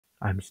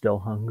I'm still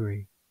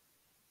hungry.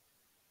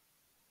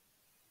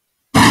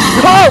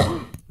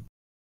 Oh!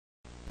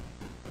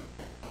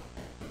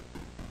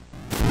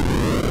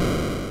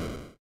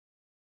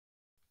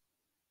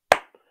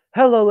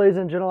 Hello, ladies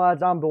and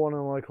gentlemen, I'm the one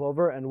and only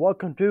Clover, and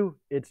welcome to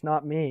It's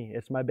Not Me,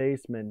 It's My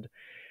Basement.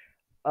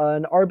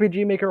 An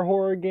RPG Maker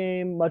horror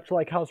game, much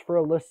like House for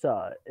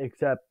Alyssa,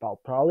 except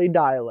I'll probably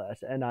die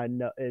less, and I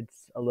know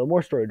it's a little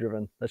more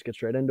story-driven. Let's get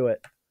straight into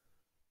it. ...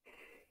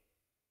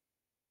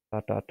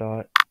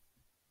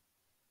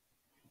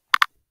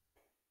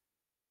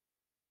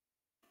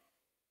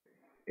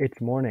 It's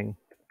morning.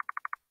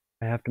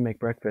 I have to make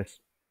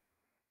breakfast.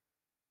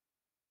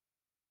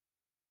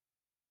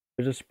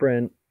 There's a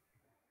sprint.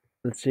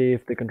 Let's see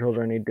if the controls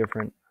are any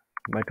different.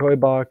 My toy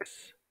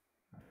box.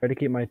 I try to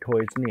keep my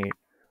toys neat.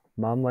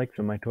 Mom likes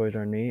when my toys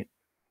are neat.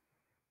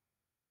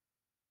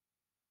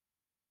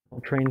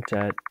 Train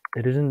set.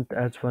 It isn't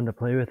as fun to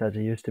play with as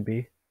it used to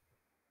be.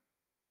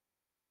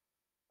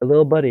 A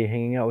little buddy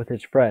hanging out with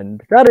his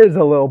friend. That is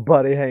a little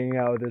buddy hanging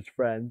out with his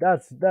friend.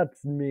 That's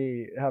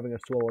me having a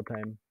swallow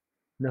time.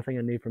 Nothing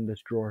I need from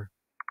this drawer.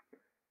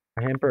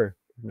 A hamper.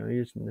 No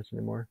use in this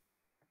anymore.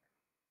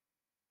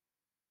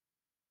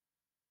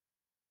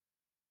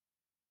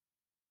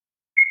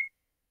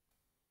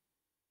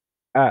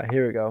 Ah,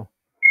 here we go.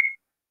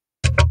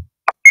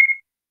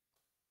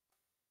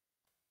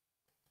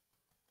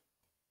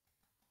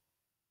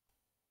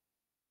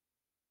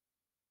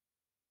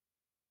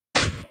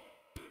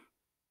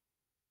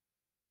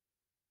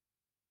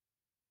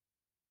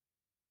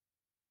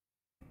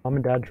 Mom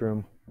and Dad's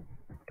room. ...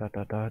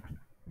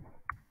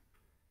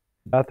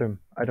 Bathroom.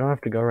 I don't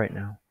have to go right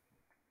now.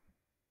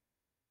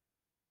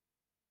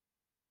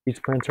 These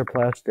plants are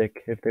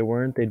plastic. If they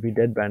weren't, they'd be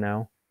dead by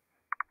now.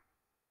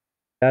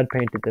 Dad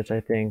painted this,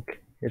 I think.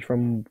 It's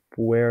from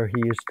where he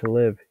used to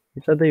live.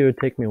 He said that he would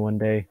take me one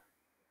day.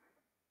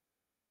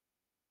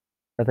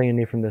 Nothing I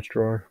need from this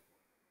drawer.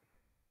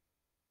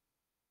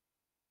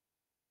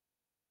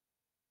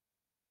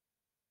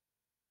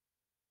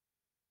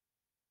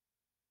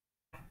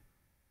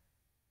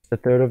 It's the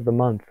 3rd of the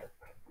month.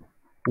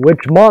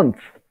 Which month?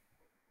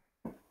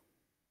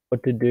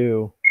 What to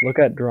do? Look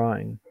at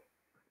drawing.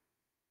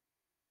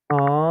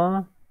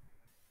 Aww.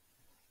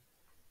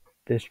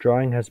 This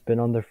drawing has been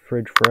on the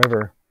fridge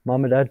forever.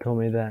 Mom and Dad told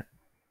me that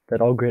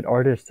all great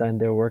artists sign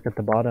their work at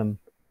the bottom.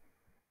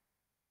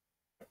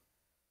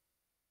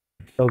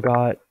 Still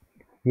got,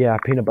 yeah,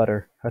 peanut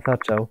butter. I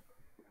thought so.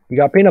 You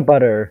got peanut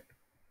butter.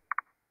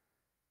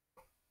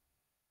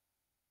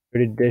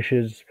 Dirty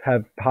dishes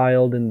have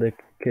piled in the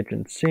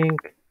kitchen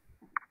sink.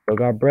 Still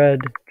got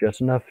bread,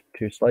 just enough,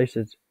 2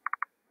 slices.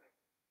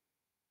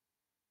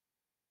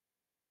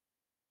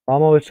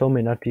 Mom always told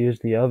me not to use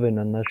the oven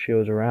unless she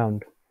was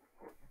around.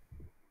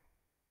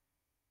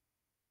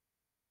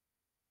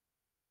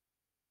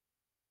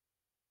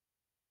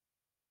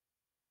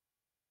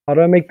 How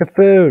do I make the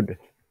food?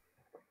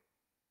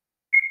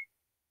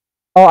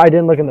 Oh, I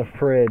didn't look in the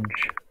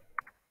fridge.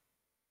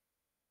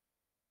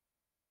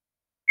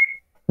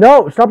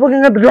 No, stop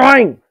looking at the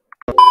drawing!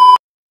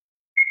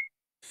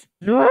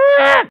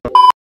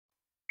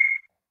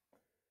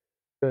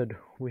 Good,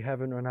 we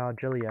haven't run out of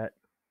jelly yet.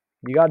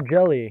 You got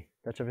jelly.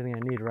 That's everything I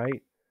need,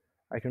 right?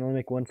 I can only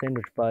make one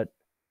sandwich, but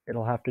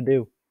it'll have to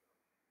do.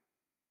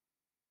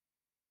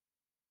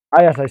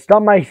 Ah yes, I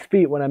stomp my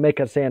feet when I make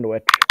a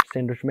sandwich.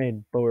 Sandwich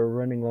made, but we're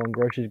running low on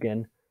groceries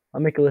again.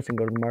 I'll make a list and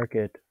go to the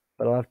market,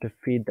 but I'll have to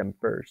feed them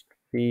first.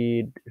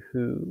 Feed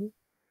who?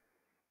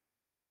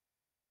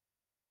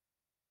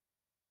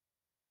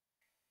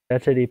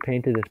 Dad said he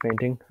painted this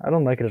painting. I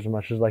don't like it as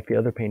much as like the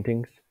other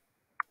paintings.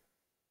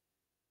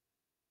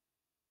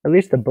 At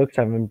least the books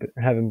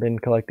haven't been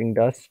collecting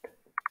dust.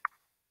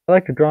 I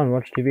like to draw and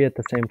watch TV at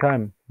the same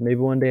time. Maybe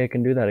one day I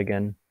can do that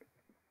again.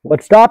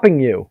 What's stopping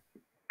you?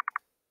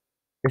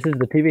 This is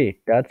the TV.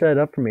 Dad set it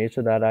up for me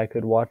so that I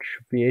could watch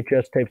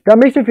VHS tapes. That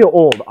makes me feel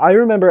old. I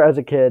remember as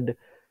a kid,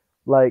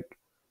 like,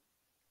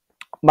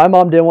 my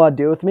mom didn't want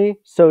to deal with me,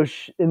 so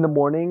in the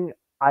morning,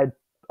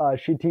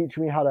 she'd teach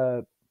me how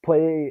to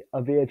play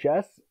a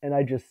VHS, and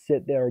I just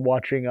sit there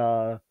watching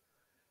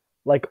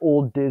like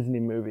old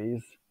Disney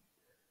movies.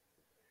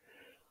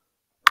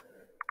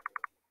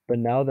 But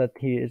now that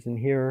he isn't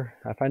here,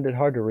 I find it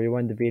hard to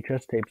rewind the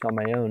VHS tapes on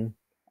my own.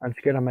 I'm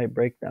scared I might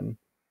break them.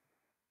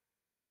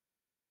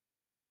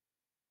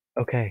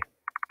 Okay.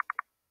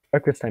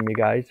 Breakfast time, you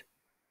guys.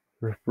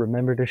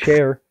 Remember to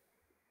share.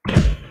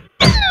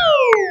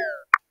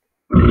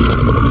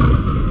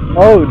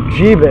 Oh,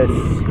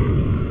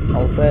 Jeebus.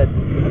 All fed.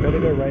 I better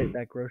go write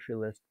that grocery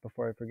list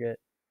before I forget.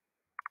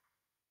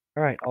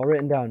 Alright, all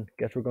written down.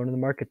 Guess we're going to the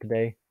market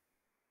today.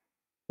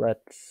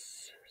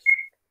 Let's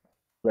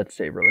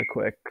save really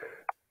quick.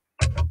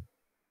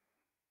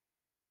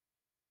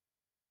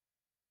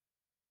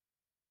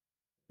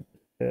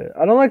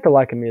 I don't like the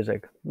lack of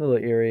music. A little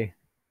eerie.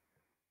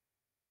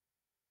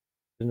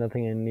 There's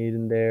nothing I need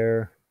in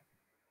there.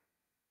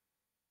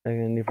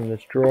 Nothing I need from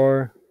this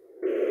drawer.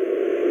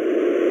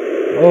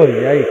 Oh,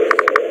 yikes.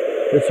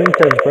 The swing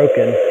set is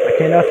broken. I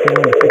can't ask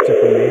anyone to fix it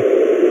for me.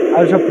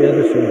 I just hope the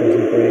other swing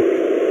doesn't break.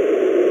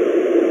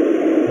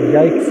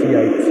 Yikes,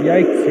 yikes,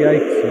 yikes,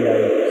 yikes,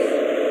 yikes.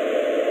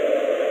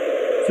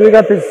 So we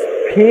got this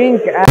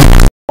pink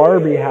ass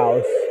Barbie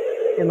house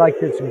in like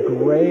this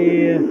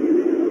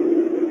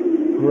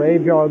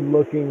graveyard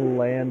looking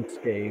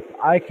landscape.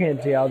 I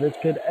can't see how this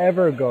could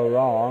ever go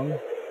wrong.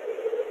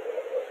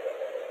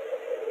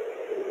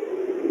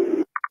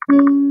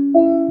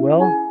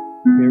 Well,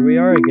 here we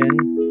are again.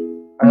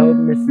 I hope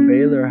Miss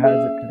Baylor has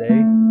it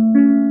today.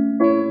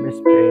 Miss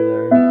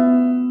Baylor.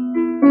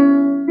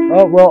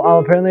 Oh, well,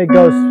 I'm apparently a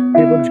ghost.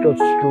 People just go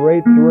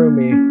straight through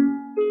me.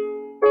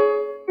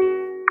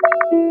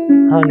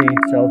 Honey,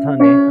 sells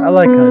honey. I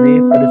like honey,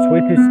 but it's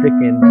way too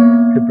sticking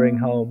to bring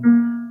home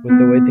with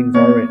the way things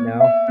are right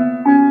now.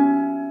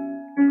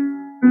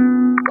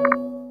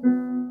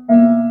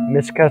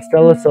 Miss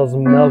Costello sells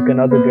milk and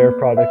other dairy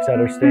products at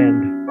her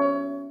stand.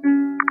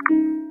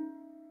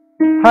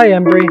 Hi,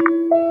 Embry.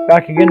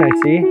 Back again, I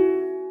see.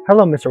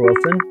 Hello, Mr.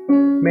 Wilson.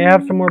 May I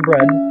have some more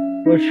bread?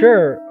 Well,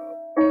 sure.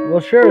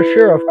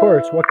 Sure, of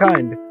course. What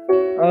kind?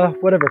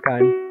 Whatever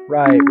kind.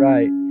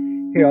 Right.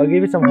 Here, I'll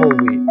give you some whole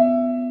wheat.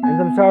 And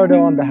some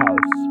sourdough on the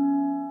house.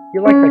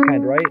 You like that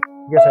kind, right?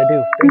 Yes, I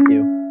do. Thank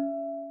you.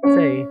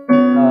 Say,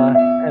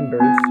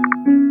 Embers.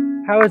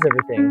 How is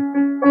everything?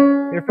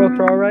 Your folks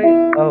are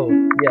alright? Oh,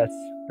 yes.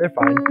 They're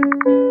fine.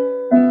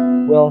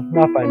 Well,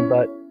 not fine,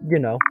 but, you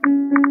know.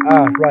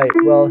 Ah, right.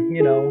 Well,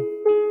 you know.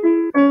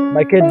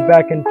 My kid's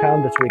back in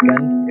town this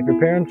weekend. If your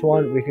parents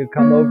want, we could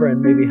come over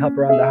and maybe help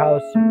around the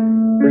house.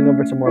 Bring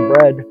over some more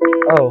bread.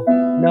 Oh,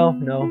 no,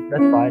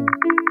 that's fine.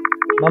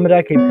 Mom and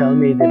Dad keep telling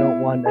me they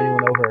don't want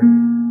anyone over.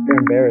 They're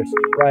embarrassed.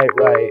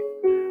 Right.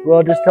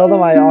 Well, just tell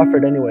them I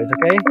offered anyways,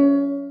 okay?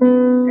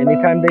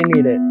 Anytime they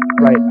need it.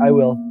 Right, I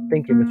will.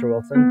 Thank you, Mr.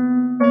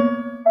 Wilson.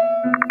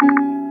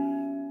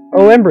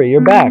 Oh, Embry,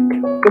 you're back.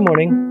 Good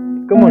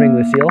morning. Good morning,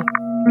 Lucille.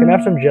 Can I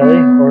have some jelly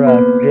or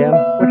jam?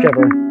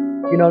 Whichever.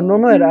 You know,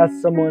 normally I'd ask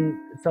someone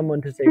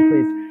to say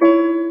please.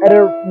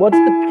 Editor,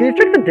 can you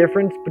check the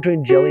difference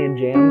between jelly and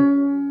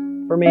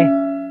jam for me?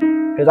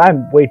 Because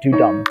I'm way too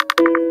dumb.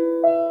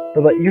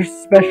 But you're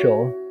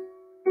special.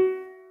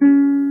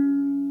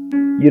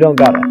 You don't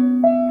gotta.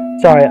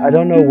 Sorry, I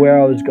don't know where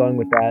I was going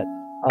with that.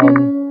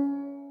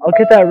 I'll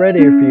get that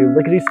ready for you.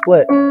 Lickety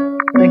split.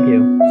 Thank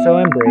you. So,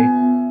 Embry,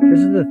 this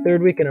is the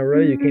third week in a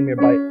row you came here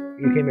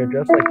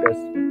dressed like this.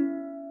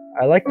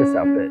 I like this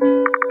outfit.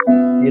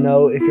 You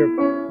know, if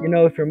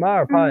your ma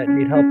or pa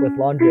need help with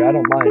laundry, I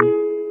don't mind.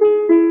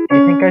 Do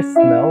you think I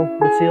smell,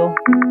 Lucille?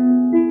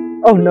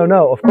 Oh,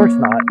 no, of course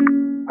not.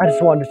 I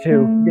just wanted to,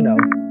 you know,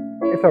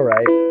 it's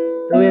alright.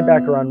 They'll get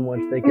back around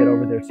once they get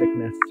over their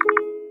sickness.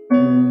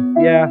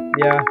 Yeah.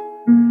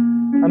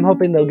 I'm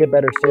hoping they'll get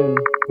better soon.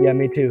 Yeah,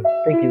 me too.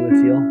 Thank you,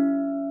 Lucille.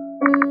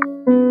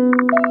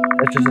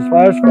 It's just as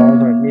flowers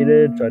aren't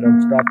needed, so I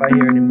don't stop by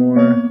here anymore.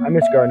 I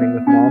miss gardening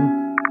with Mom.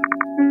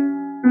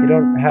 You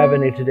don't have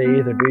any today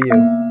either, do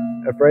you?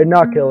 Afraid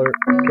not, kiddo.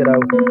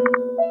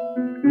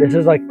 This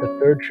is like the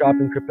third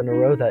shopping trip in a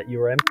row that you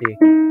were empty.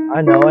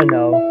 I know.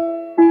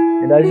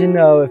 And as you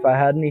know, if I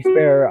had any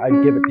spare,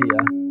 I'd give it to you.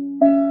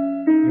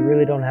 You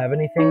really don't have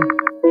anything?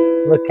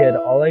 Look, kid,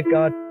 all I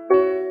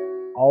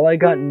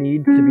got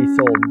needs to be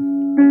sold.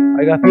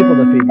 I got people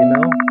to feed, you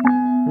know?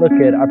 Look,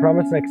 kid, I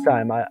promise next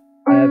time I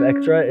have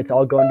extra, it's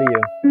all going to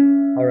you.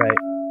 Alright,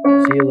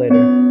 see you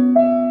later.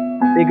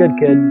 Be good,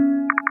 kid.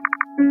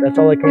 That's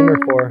all I came here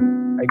for.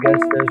 I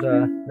guess there's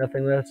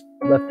nothing left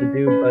to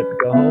do but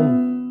go home.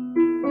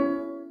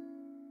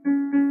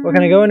 Well,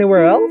 can I go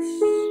anywhere else?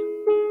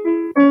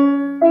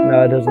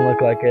 No, it doesn't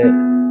look like it.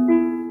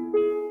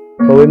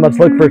 But we must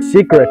look for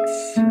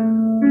secrets.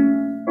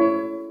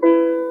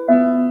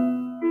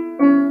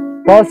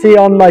 Policy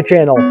on my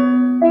channel.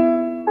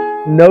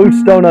 No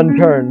stone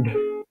unturned. ...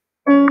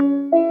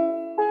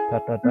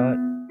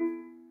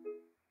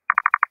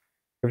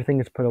 Everything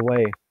is put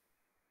away.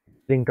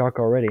 It's getting dark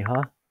already,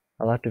 huh?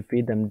 I'll have to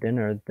feed them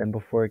dinner then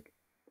before it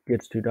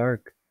gets too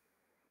dark.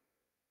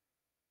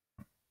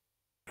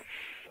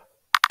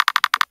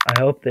 I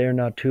hope they are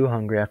not too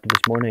hungry after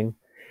this morning.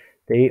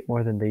 They ate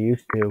more than they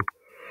used to.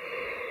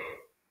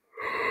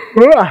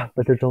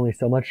 But there's only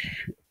so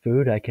much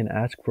food I can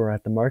ask for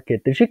at the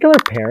market. Did she kill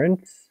her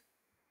parents?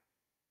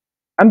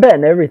 I'm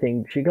betting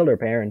everything. She killed her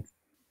parents.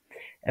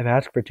 If I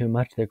ask for too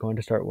much, they're going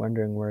to start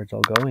wondering where it's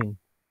all going.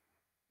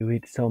 You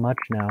eat so much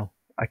now.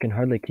 I can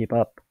hardly keep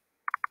up.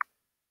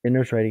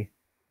 Dinner's ready.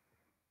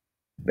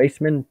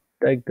 Basement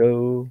I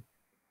go.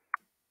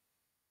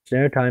 It's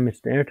dinner time.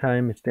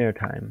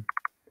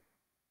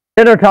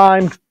 Dinner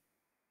time!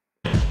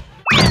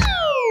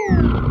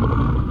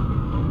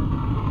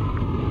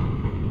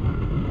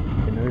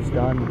 Dinner's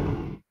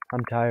done.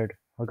 I'm tired.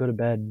 I'll go to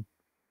bed.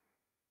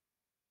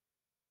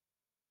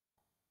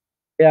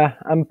 Yeah,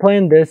 I'm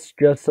playing this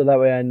just so that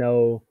way I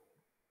know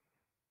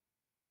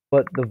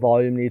what the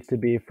volume needs to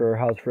be for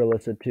House for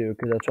Alyssa 2,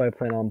 because that's what I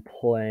plan on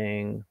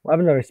playing. Well, I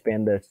haven't already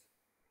spanned this.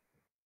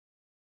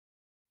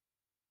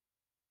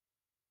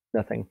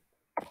 Nothing.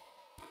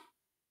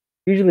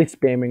 Usually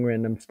spamming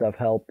random stuff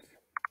helps.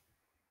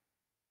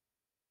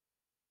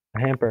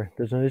 hamper.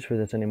 There's no use for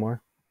this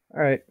anymore.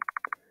 Alright,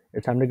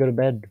 it's time to go to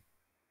bed.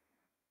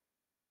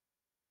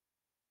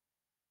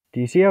 Do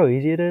you see how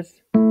easy it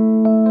is?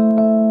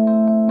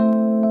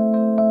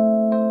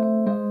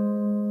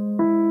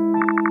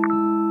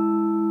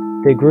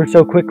 They grew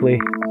so quickly.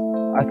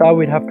 I thought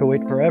we'd have to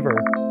wait forever.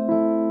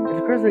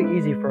 It's crazy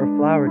easy for a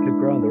flower to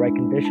grow in the right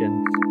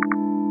conditions.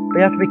 But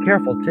you have to be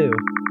careful too,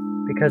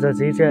 because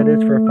as easy as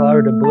it is for a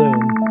flower to bloom,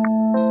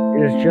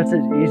 it is just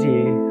as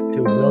easy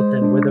to wilt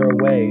and wither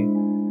away.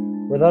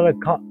 Without a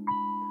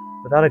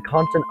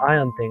constant eye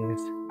on things,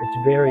 it's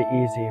very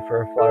easy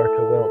for a flower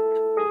to wilt.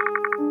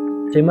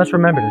 So you must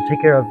remember to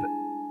take care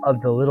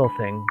of the little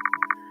thing,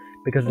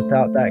 because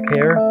without that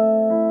care,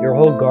 your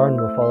whole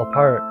garden will fall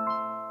apart.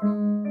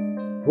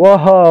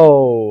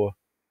 Whoa!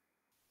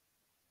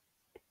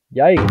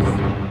 Yikes!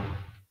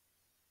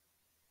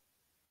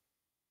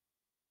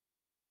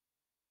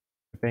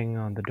 Banging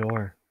on the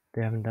door.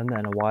 They haven't done that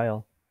in a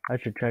while. I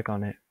should check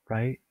on it,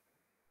 right?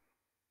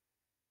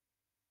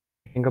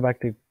 I can go back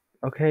to...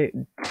 Okay.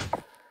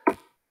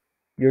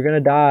 You're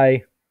gonna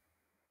die.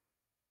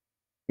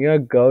 You're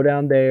gonna go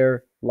down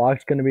there,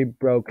 lock's gonna be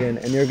broken,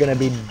 and you're gonna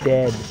be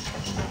dead.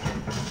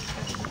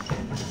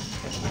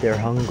 They're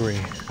hungry.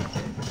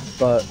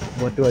 But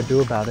what do I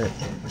do about it?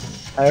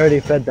 I already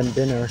fed them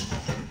dinner.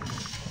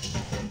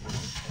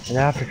 And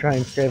I have to try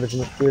and save as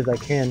much food as I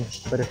can,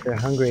 but if they're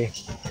hungry,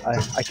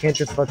 I can't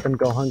just let them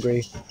go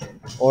hungry,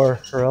 or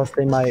else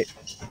they might...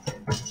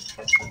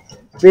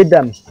 Feed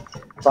them!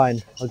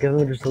 Fine, I'll give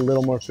them just a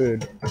little more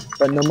food,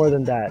 but no more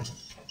than that.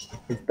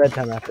 It's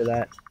bedtime after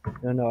that.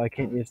 No, I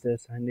can't use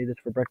this. I need this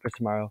for breakfast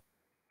tomorrow.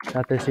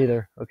 Not this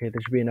either. Okay,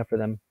 there should be enough for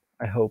them.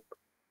 I hope.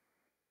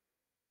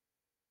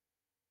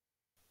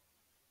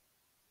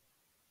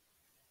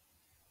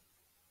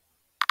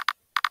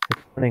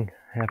 It's morning.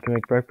 I have to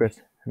make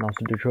breakfast and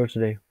also do chores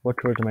today. What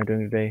chores am I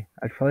doing today?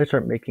 I should probably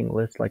start making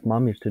lists like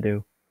Mom used to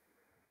do.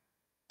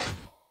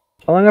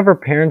 How long have her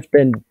parents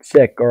been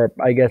sick, or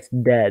I guess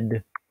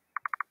dead?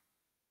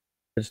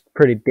 It's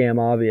pretty damn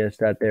obvious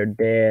that they're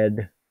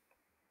dead.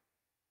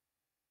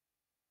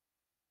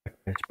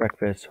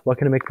 Breakfast. What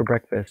can I make for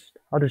breakfast?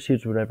 I'll just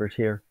use whatever's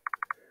here.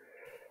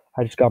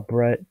 I just got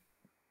bread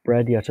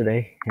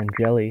yesterday and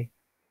jelly.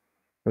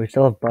 We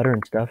still have butter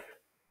and stuff.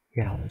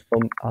 Yeah,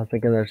 I'll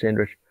make another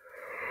sandwich.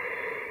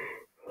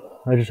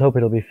 I just hope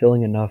it'll be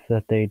filling enough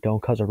that they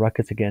don't cause a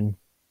ruckus again.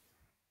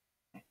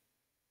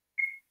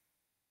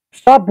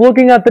 Stop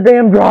looking at the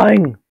damn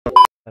drawing!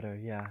 Butter,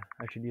 yeah,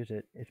 I should use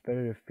it. It's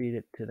better to feed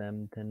it to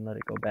them than let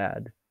it go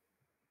bad.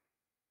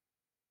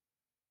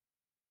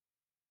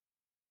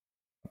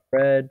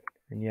 Bread,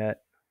 and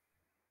yet...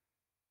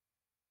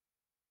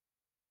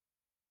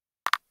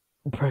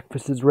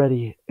 Breakfast is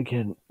ready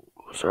again.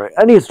 Sorry,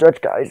 I need to stretch,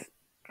 guys.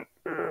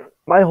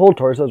 My whole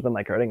torso's been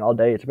like hurting all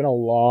day. It's been a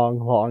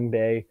long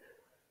day.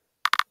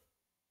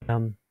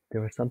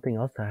 There was something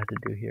else I had to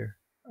do here.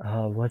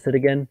 What's it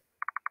again?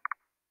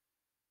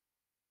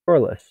 Chore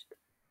list.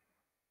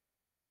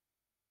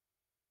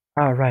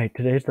 Right,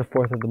 today's the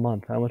 4th of the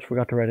month. I almost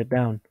forgot to write it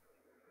down.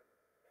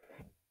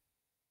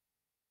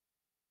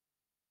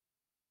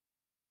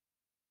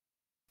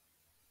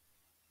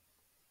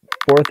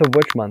 Fourth of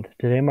which month?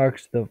 Today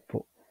marks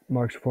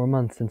 4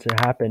 months since it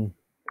happened.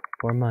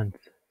 4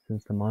 months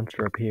since the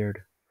monster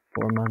appeared.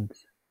 4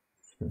 months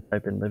since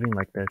I've been living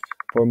like this.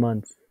 4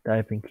 months that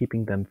I've been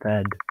keeping them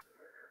fed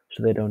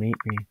so they don't eat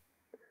me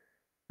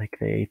like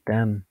they ate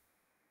them.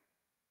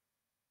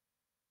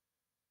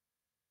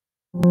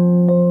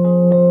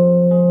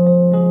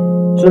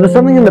 So there's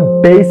something in the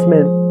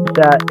basement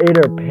that ate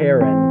our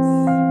parents.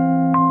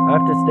 I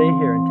have to stay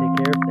here and take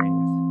care of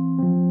things.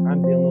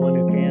 I'm the only one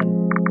who can.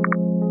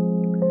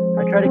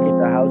 I try to keep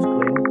the house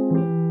clean,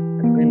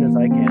 as clean as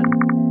I can,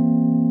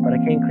 but I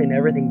can't clean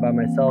everything by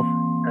myself,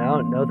 and I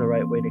don't know the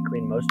right way to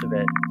clean most of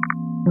it.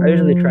 I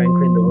usually try and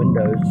clean the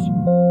windows.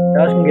 The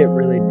house can get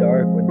really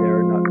dark when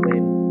they're not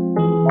clean.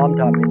 Mom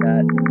taught me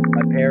that.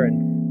 My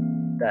parents,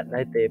 that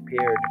night they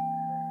appeared,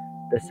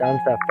 the sounds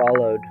that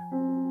followed,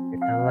 it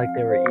sounded like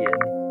they were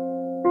eaten.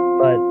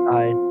 But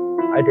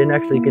I didn't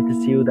actually get to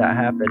see that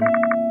happen.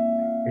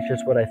 It's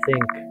just what I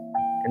think.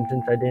 And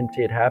since I didn't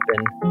see it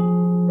happen,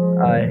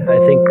 I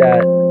think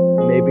that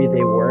maybe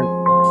they weren't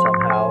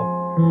somehow.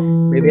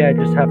 Maybe I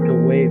just have to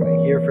wait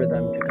here for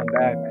them to come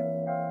back.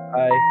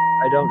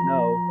 I don't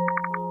know.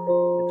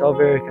 It's all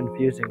very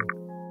confusing.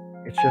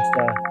 It's just,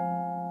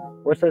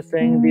 what's that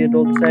saying the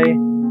adults say?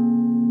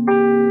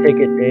 Take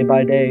it day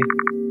by day.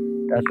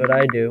 That's what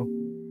I do.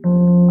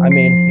 I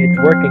mean, it's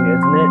working,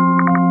 isn't it?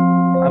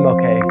 I'm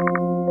okay.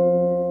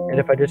 And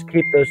if I just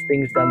keep those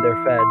things down there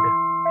fed,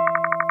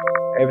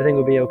 everything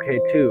will be okay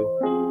too.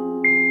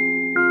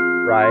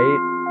 Right?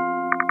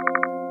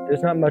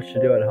 There's not much to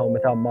do at home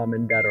without Mom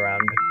and Dad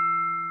around.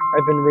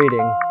 I've been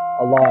reading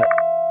a lot.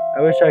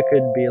 I wish I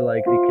could be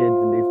like the kids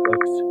in these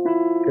books,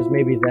 because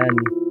maybe then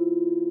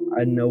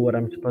I'd know what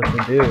I'm supposed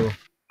to do.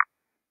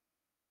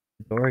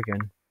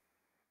 Oregon.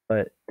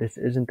 But this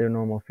isn't their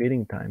normal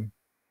feeding time.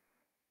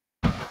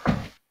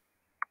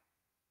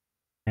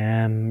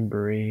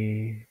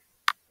 Ambry.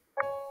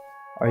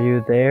 Are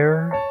you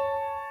there?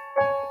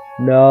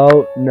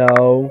 No,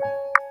 no,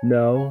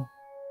 no.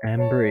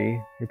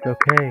 Embry, it's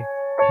okay.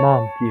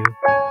 Mom,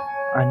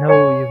 I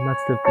know you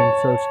must have been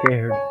so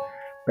scared,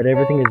 but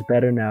everything is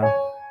better now.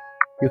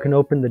 You can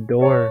open the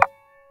door.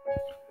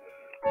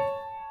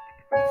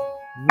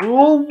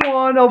 Rule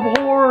 1 of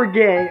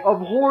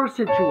horror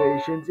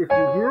situations: if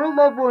you hear a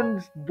loved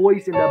one's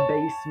voice in the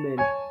basement,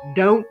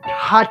 don't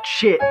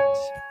touch it.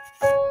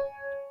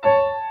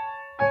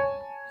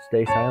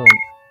 Stay silent.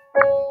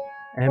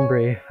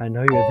 Embry, I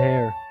know you're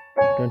there.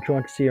 Don't you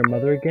want to see your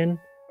mother again?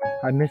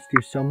 I missed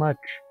you so much.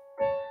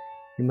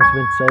 You must have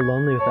been so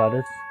lonely without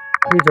us.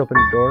 Please open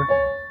the door.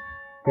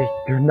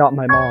 You're not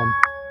my mom.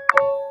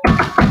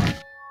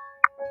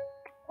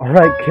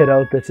 Alright,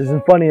 kiddo, this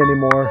isn't funny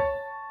anymore.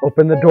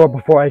 Open the door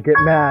before I get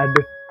mad.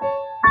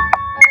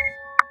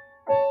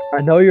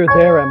 I know you're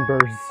there,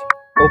 Embers.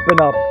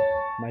 Open up.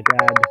 My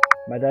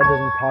dad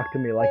doesn't talk to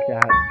me like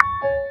that.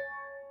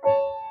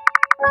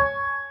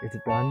 Is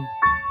it done?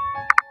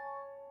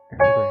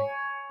 Embry.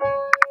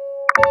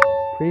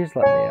 Please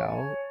let me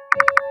out.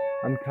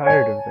 I'm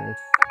tired of this.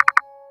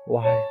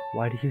 Why?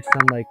 Why do you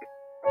sound like...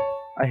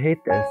 I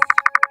hate this.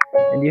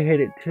 And you hate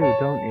it too,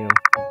 don't you?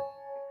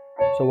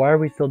 So why are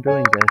we still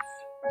doing this?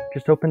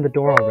 Just open the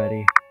door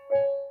already.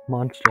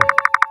 Monster.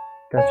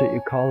 That's what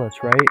you call us,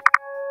 right?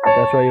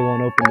 That's why you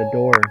won't open the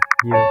door.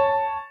 You.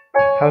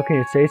 How can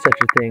you say such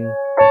a thing?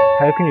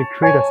 How can you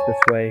treat us this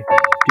way?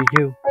 Do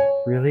you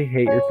really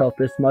hate yourself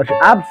this much?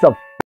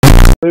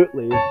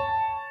 Absolutely.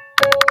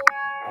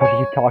 What are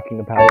you talking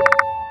about?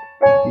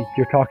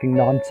 You're talking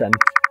nonsense.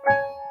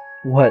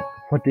 What?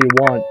 What do you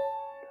want?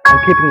 I'm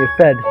keeping you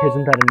fed.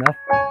 Isn't that enough?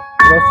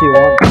 What else do you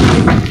want?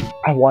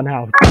 I want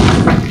out.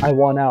 I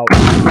want out.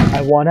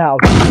 I want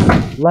out.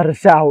 Let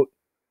us out.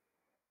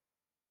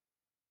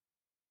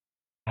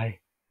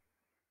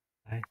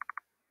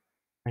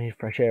 I need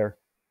fresh air.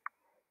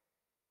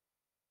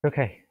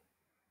 Okay.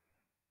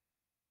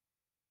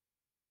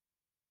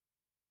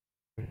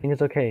 Everything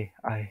is okay.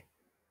 I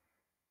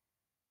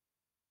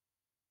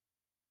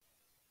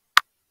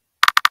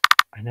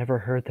never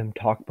heard them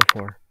talk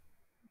before.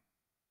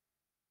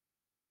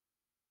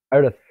 I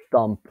heard a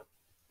thump.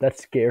 That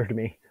scared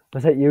me.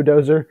 Was that you,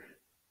 Dozer?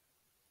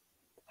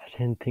 I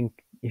didn't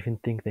even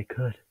think they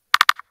could.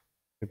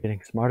 They're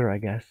getting smarter, I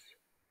guess.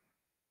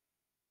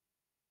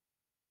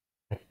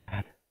 That's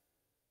bad.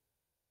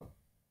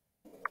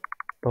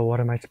 But what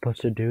am I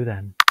supposed to do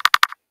then?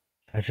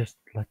 Should I just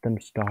let them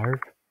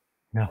starve?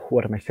 No,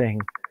 what am I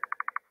saying?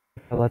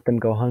 If I let them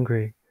go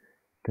hungry,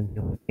 then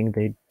the only thing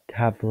they'd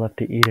have left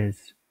to eat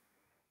is...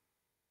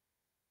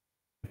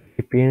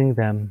 keep feeding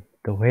them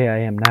the way I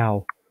am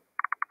now.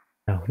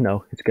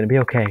 No, it's gonna be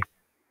okay.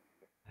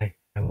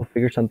 I will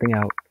figure something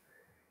out.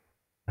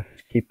 I'll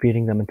just keep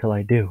feeding them until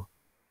I do.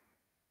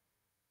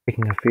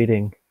 Speaking of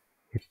feeding,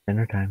 it's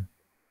dinner time.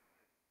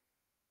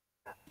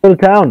 Go to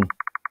town!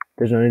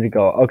 There's no need to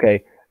go.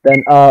 Okay,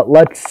 then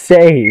let's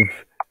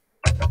save.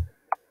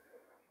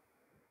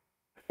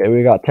 Okay,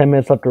 we got 10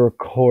 minutes left of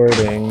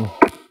recording.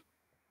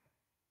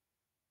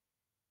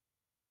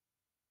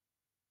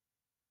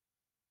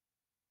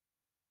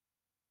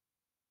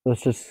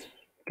 Let's just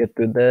get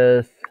through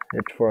this.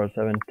 It's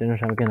 4:07. Dinner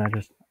time again. I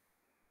just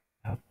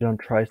hope they don't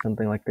try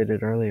something like they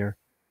did earlier.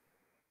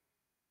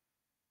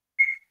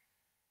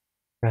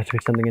 There has to be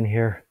something in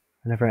here.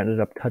 I never ended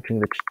up touching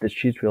the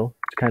cheese wheel.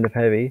 It's kind of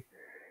heavy.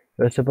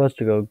 It was supposed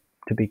to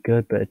be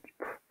good, but it's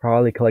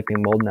probably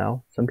collecting mold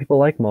now. Some people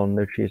like mold in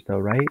their cheese though,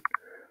 right?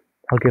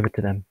 I'll give it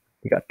to them.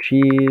 You got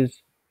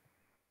cheese.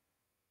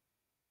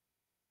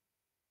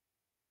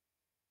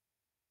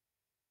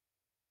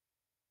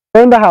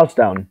 Burn the house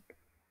down.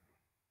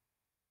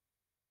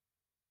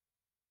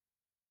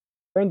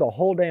 Burn the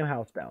whole damn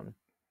house down.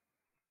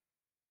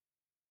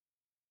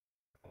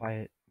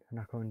 Quiet. I'm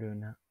not going to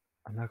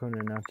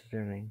announce this or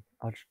anything.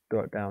 I'll just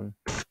throw it down.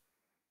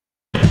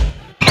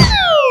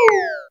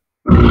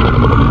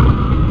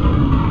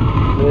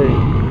 Hey.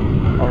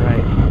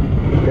 Alright.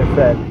 They're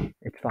fed.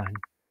 It's fine.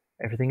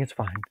 Everything is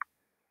fine.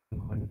 I'm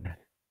going to bed.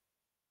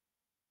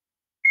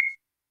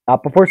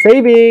 Not before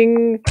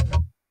saving!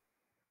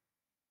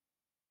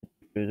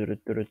 I'm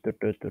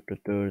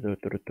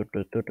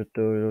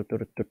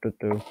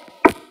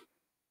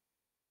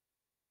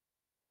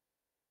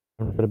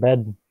gonna go to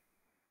bed.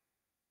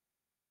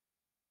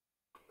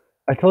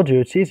 I told you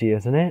it's easy,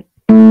 isn't it?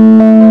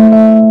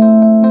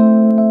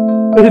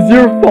 Is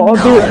your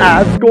father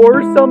Asgore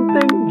or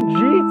something?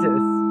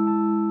 Jesus!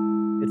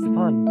 It's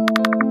fun.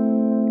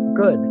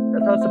 Good.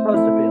 That's how it's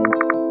supposed to feel.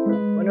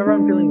 Whenever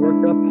I'm feeling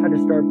worked up, I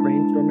just start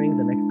brainstorming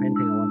the next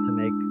painting I want to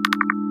make.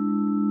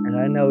 And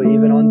I know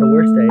even on the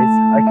worst days,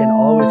 I can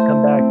always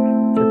come back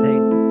to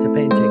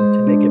painting to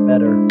make it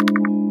better.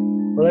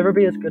 Will ever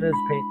be as good at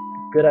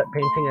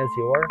painting as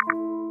you are?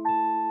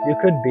 You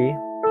could be.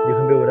 You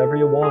can be whatever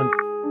you want.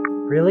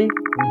 Really?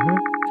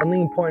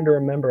 Something important to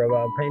remember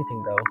about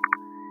painting, though.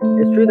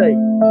 It's true that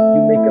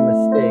you make a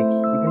mistake,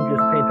 you can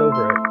just paint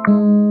over it.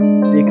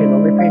 But you can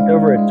only paint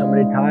over it so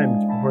many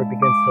times before it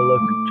begins to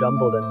look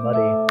jumbled and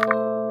muddy.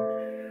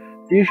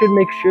 You should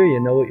make sure you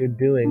know what you're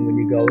doing when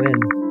you go in,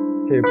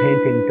 so your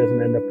painting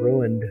doesn't end up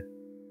ruined.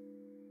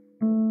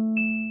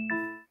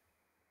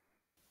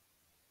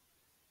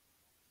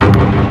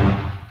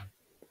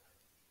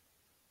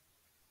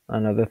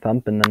 Another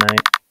thump in the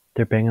night.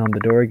 They're banging on the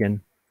door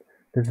again.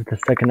 This is the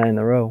second night in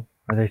a row.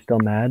 Are they still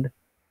mad?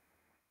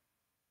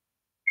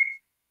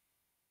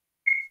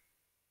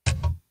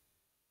 Go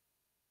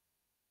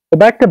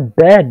back to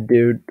bed,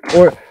 dude.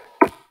 Or,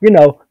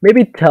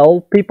 maybe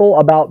tell people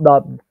about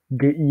the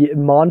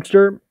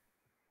monster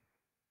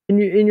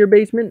in your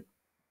basement.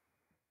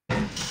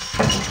 What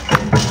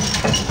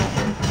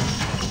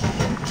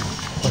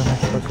am I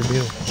supposed to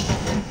do?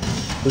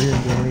 Food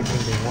isn't the only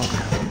thing they want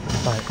now,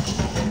 but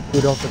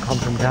food also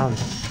calms them down.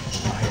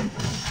 I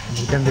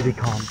need them to be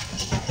calm.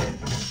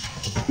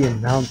 The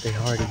amount they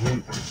already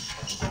eat.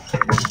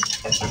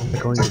 What am I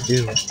going to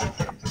do?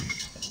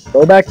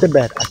 Go back to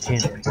bed. I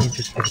can't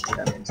just give it to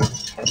them.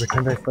 Every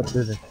time I slept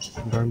through this,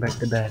 I'm going back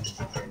to bed.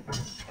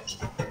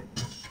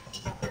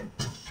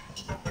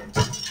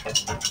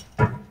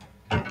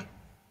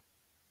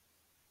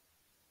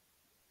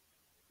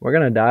 We're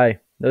gonna die.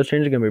 Those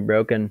chains are gonna be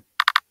broken.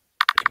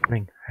 It's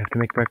morning. I have to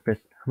make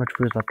breakfast. How much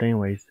food is left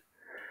anyways?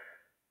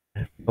 I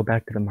have to go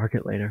back to the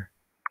market later.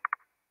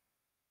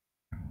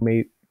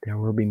 There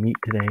will be meat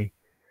today. I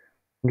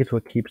think it's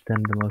what keeps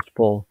them the most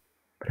full.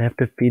 But I have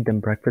to feed them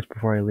breakfast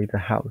before I leave the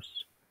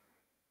house.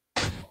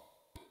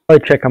 I'll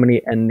check how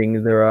many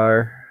endings there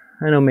are.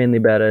 I know mainly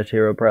Badass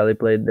Hero probably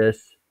played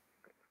this.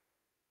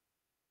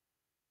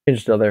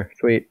 It's still there.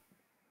 Sweet.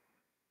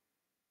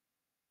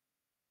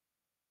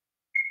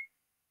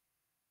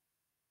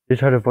 Just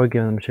try to avoid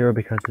giving them material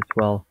because it's,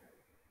 well,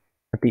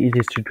 not the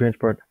easiest to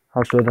transport.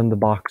 I'll show them the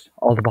box.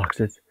 All the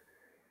boxes.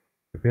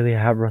 We really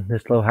have run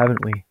this low,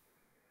 haven't we?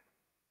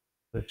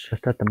 But it's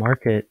just at the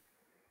market.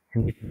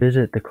 And each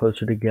visit, the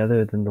closer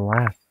together than the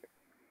last.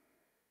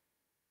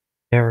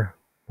 There.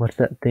 What's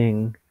that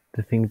thing?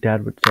 The thing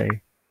Dad would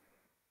say.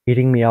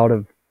 Eating me out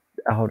of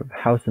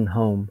house and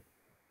home.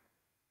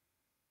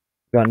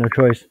 Got no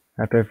choice.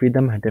 After I feed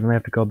them, I definitely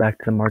have to go back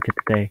to the market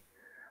today.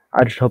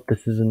 I just hope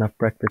this is enough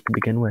breakfast to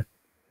begin with.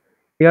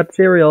 We got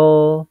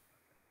cereal.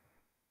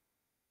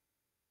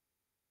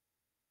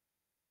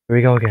 Here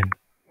we go again.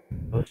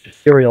 Oh, it's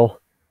just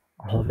cereal.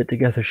 All of it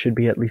together should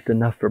be at least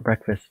enough for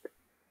breakfast.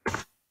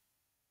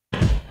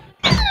 Fine.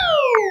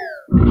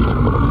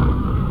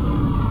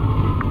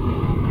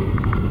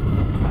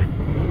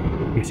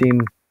 You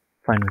seem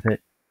fine with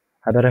it.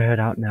 I better head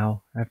out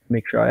now. I have to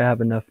make sure I have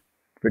enough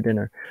for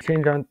dinner.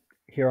 Chains aren't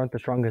the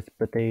strongest,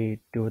 but they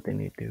do what they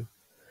need to.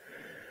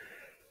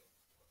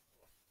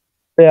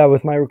 Yeah,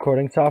 with my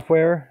recording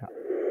software,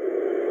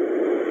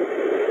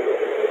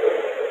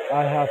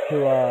 I have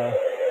to, I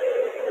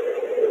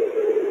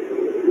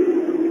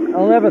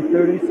only have a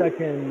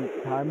 30-second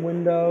time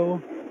window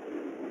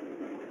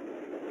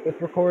with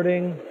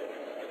recording.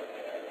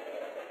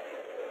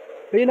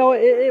 But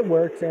it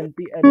works, and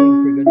the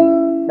editing's pretty good.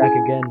 Back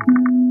again.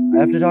 I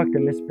have to talk to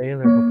Miss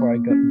Baylor before I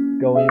go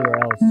anywhere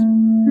else.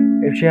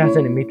 If she has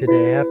any meat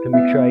today, I have to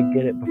make sure I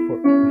get it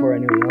before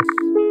anyone else.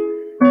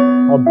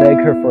 I'll beg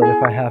her for it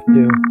if I have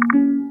to.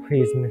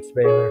 Please, Miss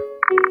Baylor.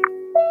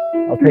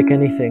 I'll take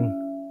anything.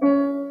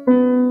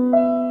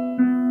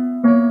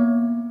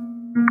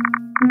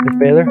 Miss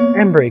Baylor?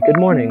 Embry, good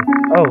morning.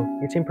 Oh,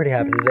 you seem pretty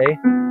happy today.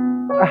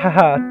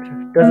 Ahaha,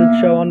 does it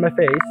show on my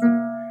face?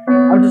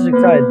 I'm just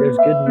excited. There's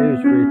good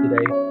news for you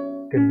today.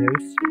 Good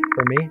news?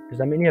 For me? Does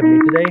that mean you have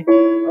meat today?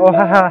 Oh,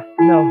 haha.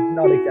 No,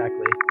 not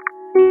exactly.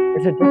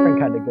 It's a different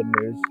kind of good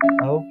news.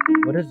 Oh,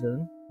 what is it?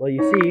 Well,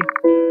 you see,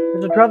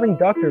 there's a traveling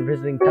doctor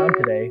visiting town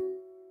today.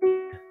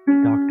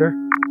 Doctor?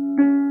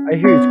 I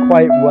hear he's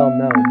quite well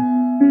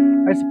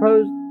known. I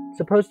suppose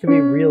supposed to be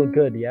real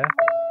good, yeah?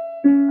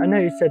 I know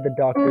you said the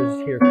doctors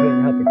here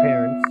couldn't help your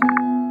parents,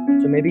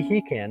 so maybe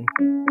he can.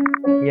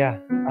 Yeah,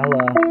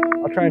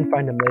 I'll try and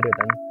find him later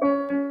then.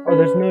 Oh,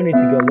 there's no need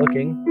to go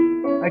looking.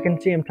 I can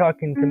see him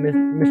talking to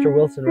Mr.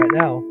 Wilson right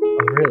now.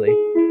 Oh, really?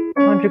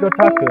 Why don't you go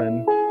talk to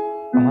him?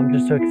 Oh, I'm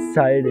just so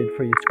excited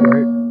for you,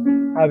 Squirt.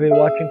 I'll be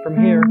watching from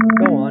here.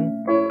 Go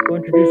on. Go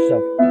introduce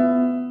yourself.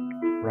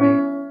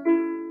 Right.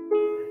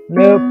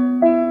 Nope. I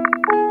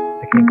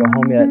can't go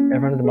home yet.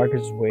 Everyone at the market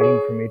is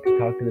waiting for me to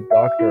talk to the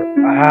doctor.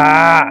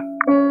 Ah!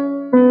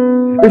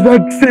 Is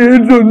that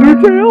Sans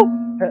Undertale?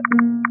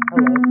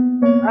 Hello.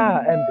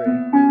 Ah, Embry.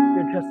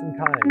 You're just in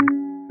time.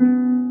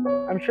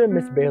 I'm sure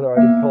Miss Baylor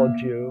already told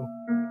you,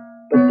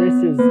 but this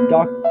is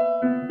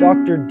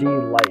Dr. D.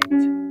 Light.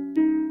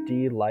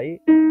 D.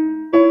 Light?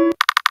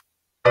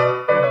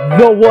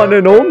 The one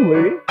and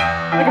only.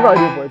 I can probably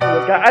do a voice for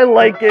this guy. I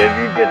like him. He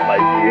fits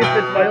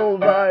my whole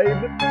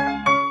vibe.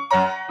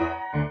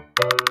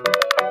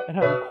 And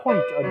I'm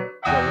quite delighted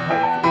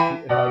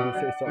if I do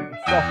say so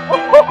myself.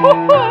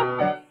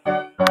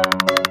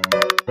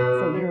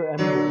 So you're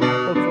Emily.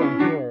 Folks around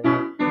here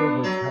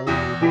were telling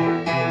me that you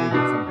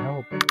needed some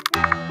help.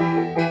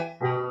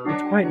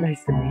 It's quite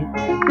nice to meet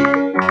you.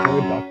 You're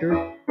a doctor?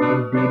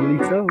 Indeedly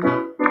so.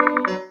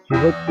 You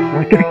look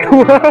like a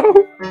clown.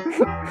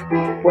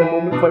 One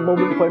moment Fight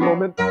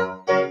moment.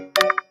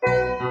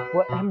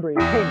 What, Embry?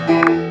 Hey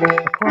now.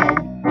 A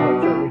clown? I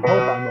certainly hope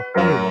I'm a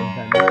funny one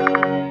then.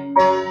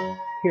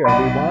 Here,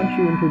 Embry, why don't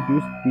you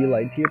introduce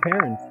Delight to your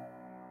parents?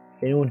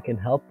 If anyone can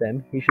help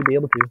them, he should be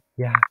able to.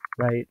 Yeah,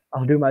 right.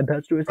 I'll do my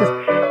best to assist.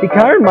 He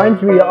kind of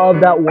reminds me of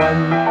that one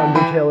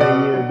Undertale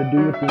AU, the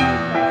dude with the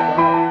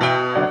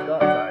mascot,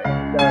 sorry,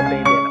 the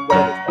bandana,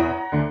 whatever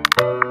it's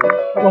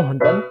called. Come on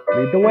then,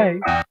 lead the way.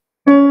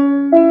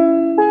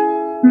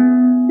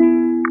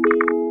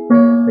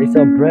 They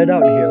sell bread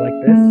out here like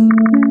this.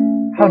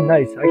 How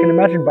nice. I can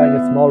imagine buying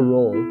a small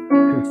roll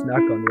to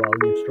snack on while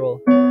you stroll.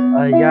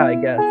 Yeah, I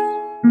guess.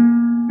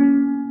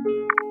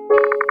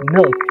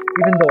 Milk.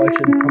 Even though I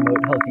should promote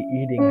healthy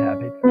eating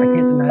habits, I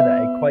can't deny that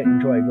I quite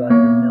enjoy a glass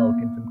of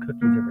milk and some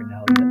cookies every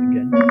now and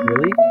again.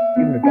 Really?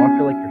 Even a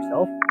doctor like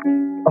yourself?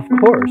 Of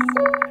course.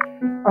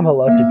 I'm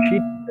allowed to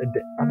cheat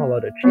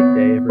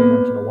day every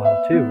once in a while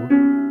too.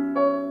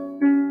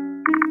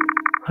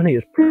 Honey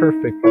is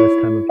perfect for this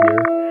time of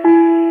year.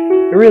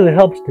 It really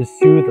helps to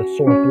soothe a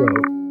sore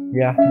throat.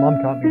 Yeah, Mom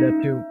taught me that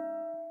too.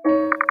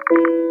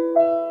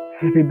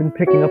 Have you been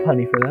picking up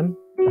honey for them?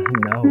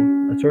 No,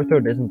 a sore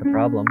throat isn't the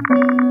problem.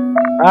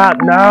 Ah,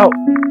 no!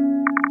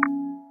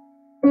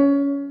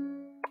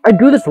 I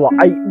do this a lot.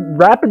 I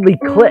rapidly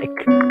click.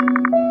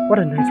 What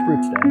a nice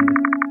fruit stand.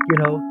 You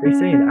know, they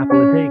say an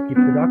apple a day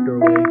keeps the doctor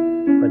away,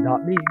 but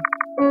not me.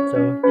 So,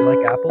 you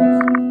like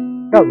apples?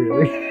 Not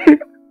really.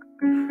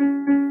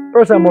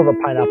 First, I'm more of a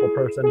pineapple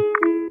person.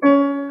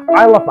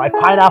 I left my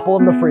pineapple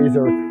in the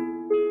freezer.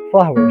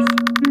 Flowers.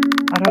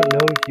 I don't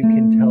know if you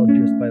can tell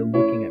just by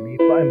looking at me,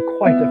 but I'm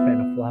quite a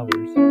fan of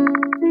flowers.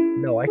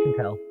 No, I can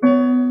tell.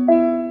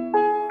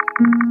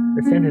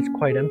 The stand is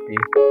quite empty.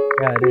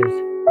 Yeah, it is.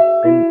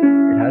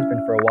 It has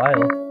been for a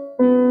while.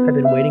 I've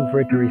been waiting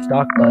for it to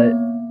restock, but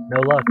no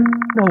luck.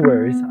 No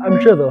worries. I'm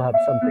sure they'll have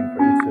something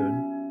for you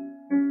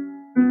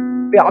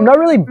soon. Yeah, I'm not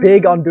really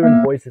big on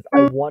doing voices.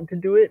 I want to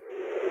do it,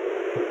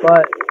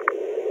 but...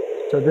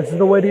 So this is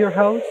the way to your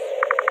house?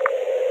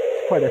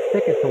 It's quite a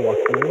thicket to walk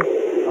through.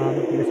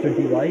 Mr.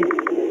 Delight?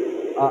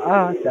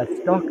 That's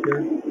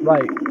Doctor.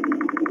 Right.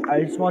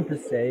 I just want to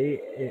say,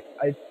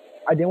 I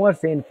didn't want to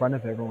say in front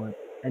of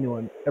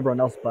everyone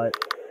else, but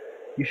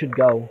you should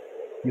go.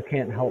 You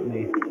can't help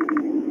me.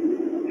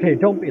 Hey,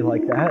 don't be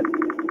like that.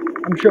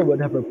 I'm sure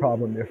whatever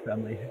problem your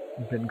family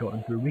has been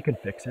going through, we can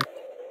fix it.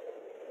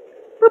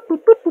 Boop,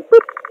 boop, boop, boop,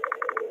 boop.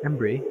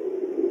 Embry,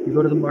 you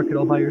go to the market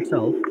all by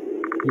yourself?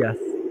 Yes.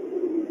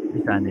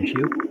 Is that an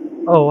issue?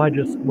 Oh,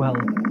 well,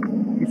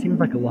 it seems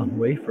like a long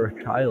way for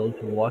a child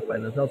to walk by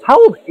themselves. How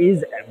old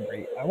is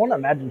Embry? I want to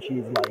imagine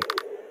she's like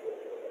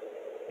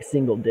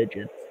single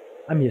digits.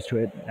 I'm used to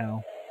it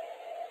now.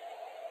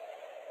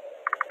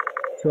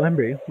 So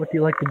Embry, what do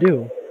you like to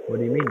do? What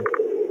do you mean?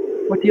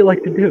 What do you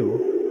like to do?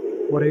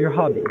 What are your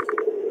hobbies?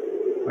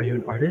 Are you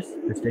an artist?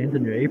 The stains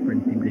on your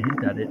apron seem to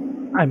hint at it.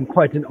 I'm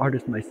quite an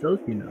artist myself,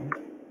 you know.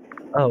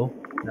 Oh,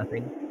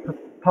 nothing.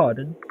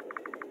 Pardon?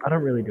 I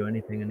don't really do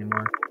anything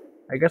anymore.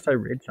 I guess I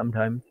read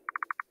sometimes.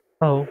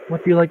 Oh,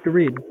 what do you like to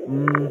read?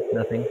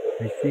 Nothing.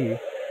 I see.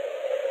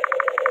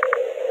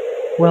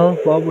 Well,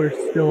 while we're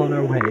still on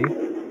our way,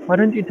 why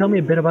don't you tell me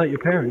a bit about your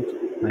parents?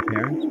 My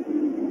parents?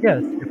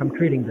 Yes, if I'm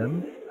treating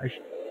them,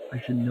 I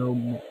should know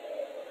more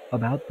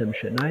about them,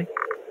 shouldn't I?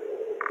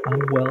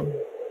 Well,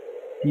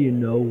 do you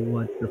know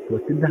what's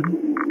afflicted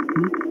them?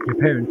 Your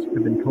parents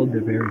have been told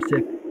they're very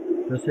sick.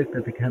 So sick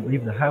that they can't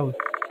leave the house.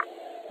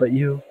 But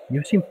you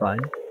seem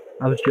fine.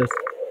 I was just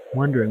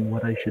wondering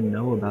what I should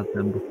know about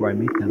them before I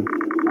meet them.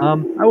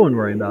 I wouldn't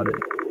worry about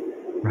it.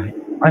 Right,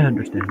 I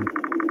understand.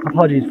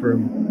 Apologies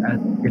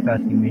if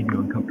asking made you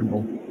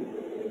uncomfortable.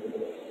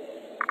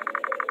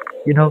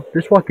 You know,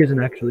 this walk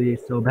isn't actually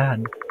so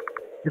bad.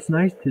 It's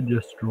nice to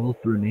just stroll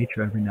through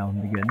nature every now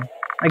and again,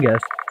 I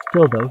guess.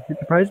 Still though, it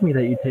surprised me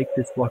that you take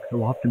this walk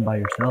so often by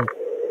yourself.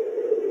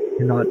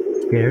 You're not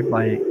scared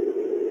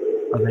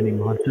of any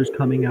monsters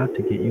coming out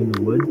to get you in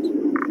the woods?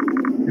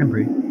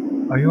 Embry,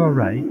 are you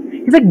alright?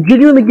 He's like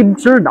genuinely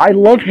concerned. I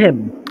love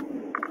him.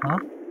 Huh?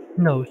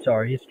 No,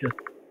 sorry, it's just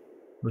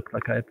looks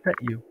like I upset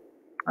you.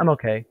 I'm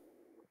okay.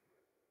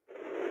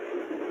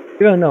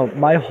 You don't know,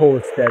 my whole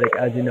aesthetic,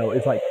 as you know,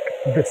 is like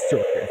the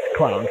circus,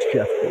 clowns,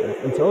 jesters,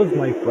 and so is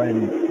my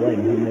friend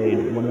Flynn, who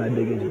made one of my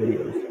biggest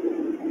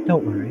videos.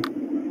 Don't worry.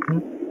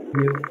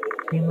 You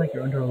seem like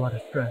you're under a lot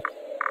of stress.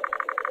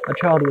 A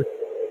child with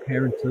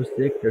parents so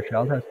sick their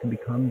child has to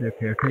become their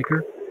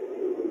caretaker?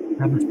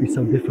 That must be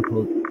so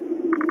difficult.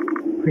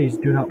 Please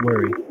do not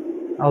worry.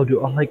 I'll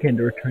do all I can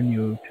to return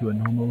you to a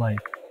normal life.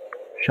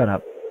 Shut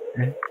up.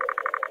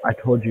 I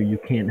told you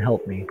can't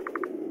help me.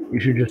 You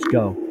should just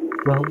go.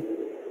 Well,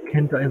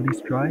 can't I at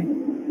least try?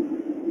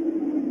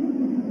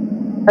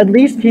 At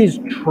least he's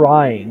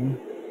trying.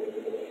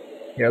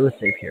 Here, let's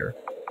save here.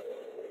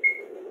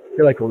 I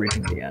feel like we're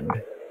reaching the end.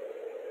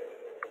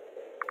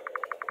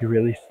 You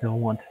really still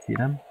want to see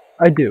them?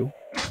 I do.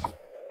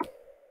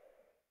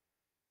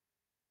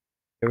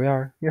 Here we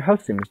are. Your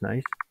house seems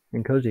nice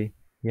and cozy.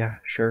 Yeah,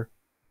 sure.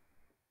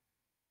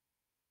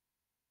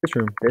 This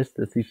room, this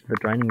leads to the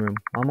dining room.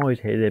 Mom always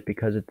hated it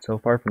because it's so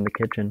far from the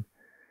kitchen.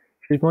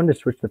 She was going to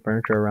switch the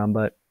furniture around,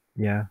 but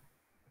yeah.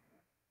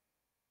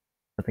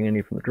 Nothing I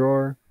need from the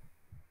drawer.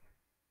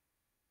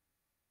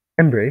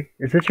 Embry,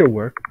 is this your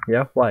work?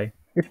 Yeah, why?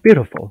 It's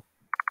beautiful.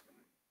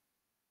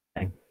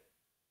 Dang.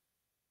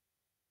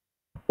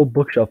 Full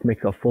bookshelf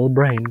makes a full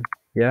brain.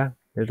 Yeah,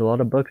 there's a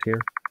lot of books here.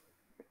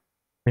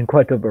 And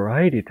quite a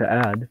variety to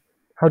add.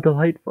 How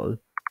delightful.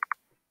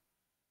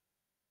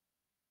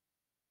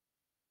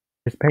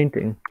 This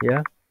painting,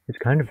 yeah? It's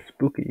kind of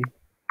spooky.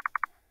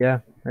 Yeah,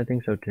 I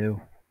think so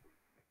too.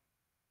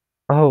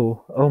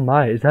 Oh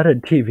my, is that a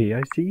TV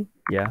I see?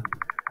 Yeah.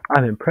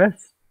 I'm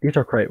impressed. These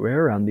are quite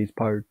rare around these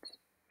parts.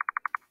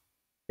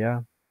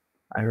 Yeah,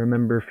 I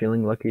remember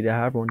feeling lucky to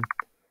have one.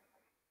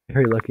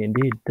 Very lucky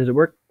indeed. Does it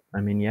work?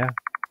 I mean, yeah.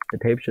 The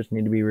tapes just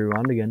need to be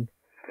rewound again.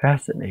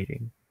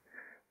 Fascinating.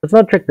 Let's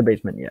not check the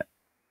basement yet.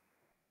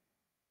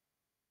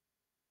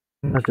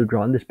 You must have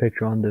drawn this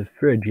picture on the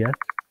fridge, yes?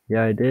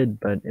 Yeah, I did,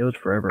 but it was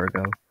forever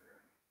ago.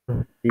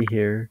 Let's see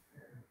here.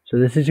 So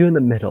this is you in the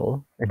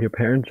middle, and your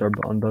parents are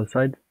on both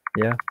sides?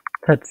 Yeah?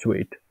 That's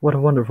sweet. What a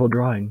wonderful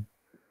drawing.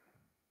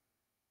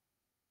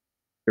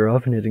 Your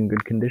oven is in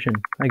good condition,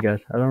 I guess.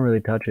 I don't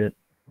really touch it.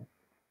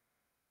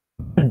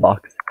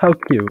 Box. How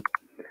cute.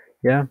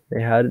 Yeah,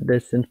 they had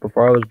this since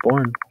before I was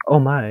born. Oh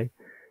my.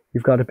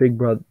 You've got a big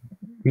brother.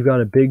 You've got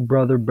a big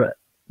brother bread.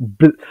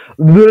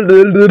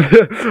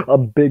 A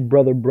big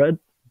brother bread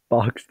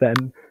box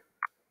then.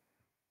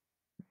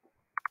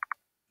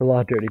 A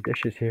lot of dirty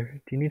dishes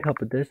here. Do you need help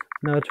with this?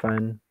 No, it's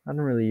fine. I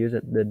don't really use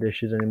the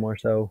dishes anymore,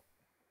 so.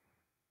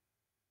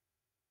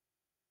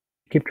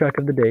 Keep track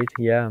of the days.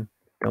 Yeah.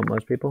 Don't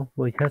most people?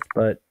 Well, yes,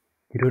 but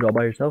you do it all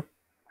by yourself?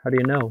 How do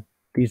you know?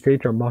 These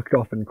dates are marked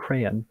off in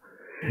crayon.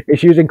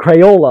 Is she using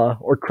Crayola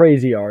or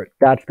crazy art?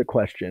 That's the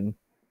question.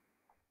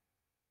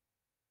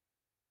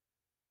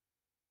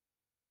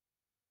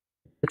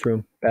 This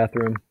room,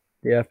 bathroom.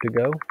 Do you have to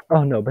go?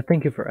 Oh no, but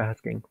thank you for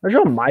asking. That's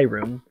not my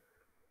room.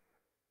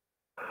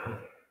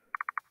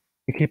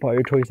 You keep all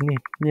your toys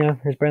neat. Yeah,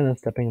 there's Brandon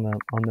stepping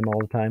on them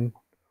all the time.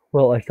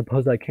 Well, I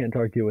suppose I can't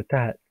argue with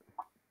that.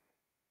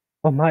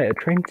 Oh my, a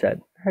train set.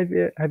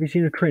 Have you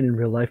seen a train in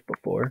real life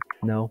before?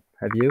 No.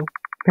 Have you?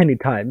 Many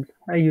times.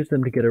 I use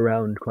them to get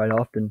around quite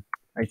often.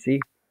 I see.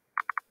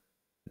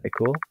 Are they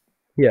cool?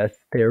 Yes,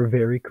 they are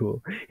very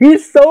cool.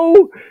 He's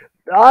so...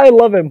 I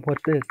love him.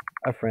 What's this?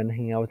 A friend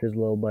hanging out with his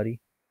little buddy.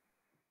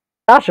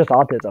 That's just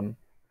autism.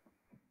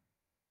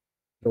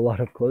 There's a lot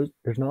of clothes.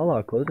 There's not a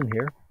lot of clothes in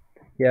here.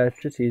 Yeah, it's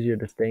just easier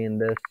to stay in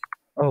this.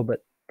 Oh,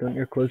 but don't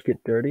your clothes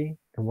get dirty?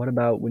 And what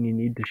about when you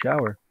need to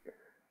shower?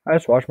 I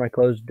just wash my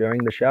clothes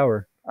during the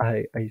shower.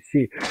 I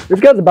see. This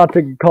guy's about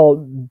to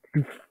call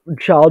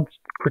child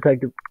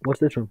protective. What's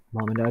this room?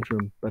 Mom and Dad's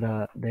room.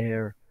 But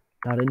they're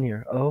not in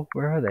here. Oh,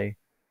 where are they?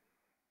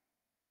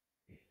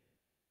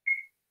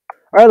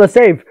 Alright, let's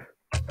save.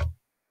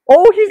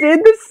 Oh, he's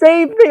in the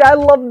save thing. I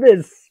love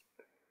this.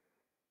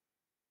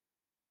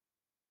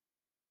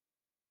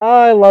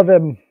 I love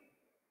him.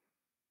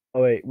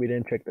 Oh wait, we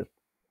didn't check this.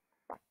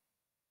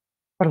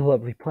 What a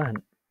lovely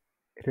plant.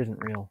 It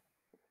isn't real.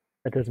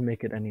 That doesn't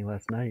make it any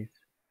less nice.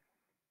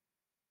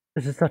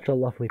 This is such a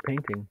lovely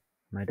painting.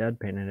 My dad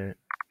painted it.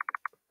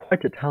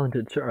 Quite a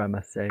talented sir, I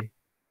must say.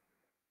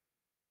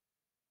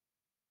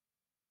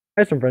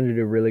 I have some friends who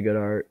do really good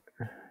art.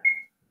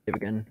 Save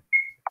again.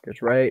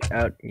 Just right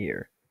out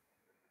here.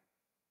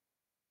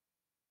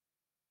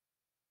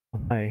 Oh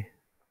my.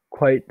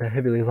 Quite the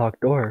heavily locked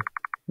door.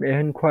 May I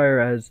inquire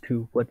as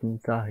to what's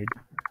inside?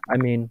 I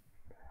mean,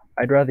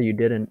 I'd rather you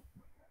didn't.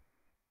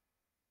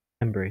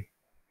 Embry.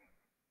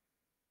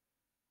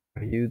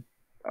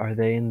 Are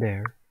they in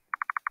there?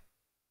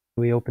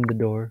 We opened the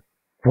door.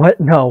 What?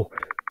 No!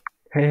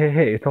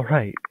 Hey, it's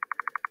alright.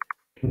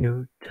 Can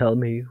you tell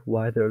me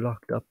why they're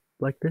locked up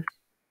like this?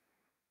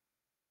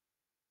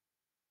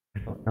 I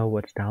don't know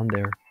what's down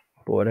there,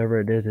 but whatever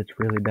it is, it's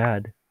really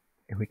bad.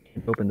 And we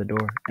can't open the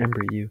door.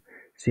 Embry,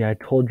 see, I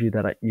told you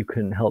that you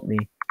couldn't help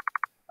me.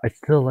 I'd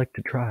still like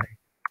to try.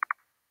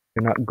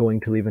 You're not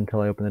going to leave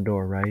until I open the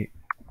door, right?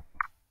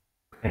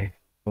 Okay,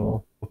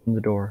 well, open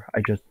the door.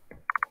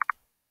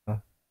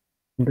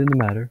 Something the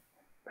matter.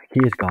 My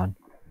key is gone.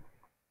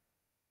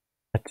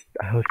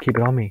 I always keep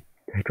it on me.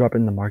 Did I drop it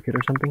in the market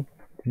or something?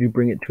 Did you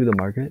bring it to the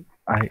market?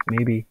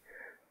 Maybe.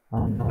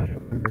 No, I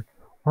don't remember.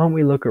 Why don't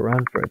we look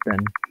around for it then?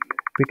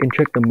 We can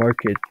check the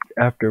market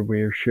after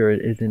we're sure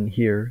it isn't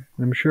here.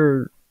 And I'm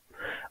sure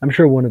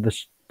one of the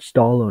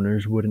stall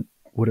owners would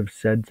have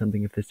said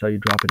something if they saw you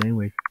drop it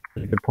anyway.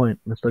 That's a good point.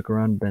 Let's look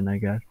around then, I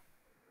guess.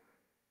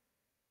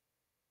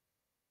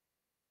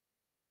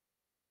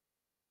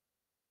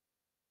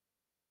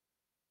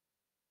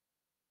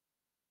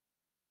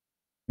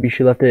 Maybe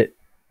she left it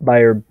by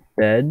her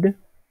bed.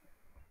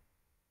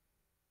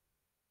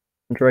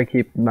 I'm sure I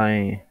keep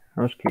my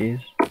house keys.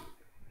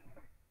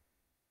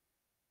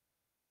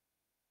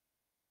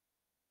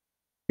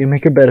 You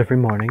make your bed every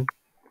morning.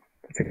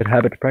 It's a good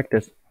habit to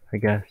practice, I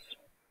guess.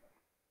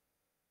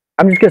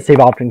 I'm just gonna save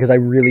often because I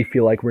really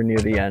feel like we're near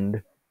the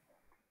end.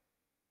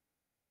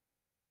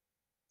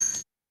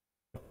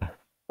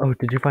 Oh,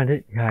 did you find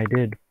it? Yeah, I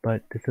did,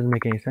 but this doesn't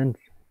make any sense.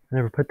 I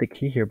never put the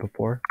key here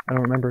before. I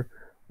don't remember.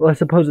 Well, I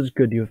suppose it's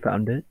good you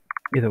found it.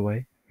 Either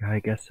way, yeah, I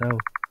guess so.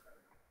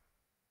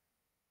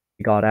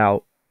 They got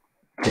out.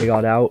 They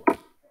got out.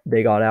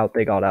 They got out.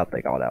 They got out.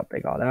 They got out.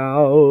 They got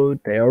out.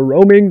 They are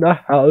roaming the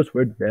house.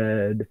 We're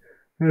dead.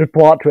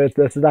 Plot twist.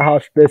 This is the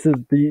house. This is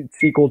the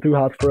sequel to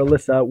House for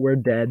Alyssa. We're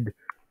dead.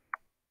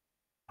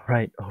 All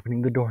right,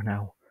 opening the door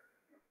now.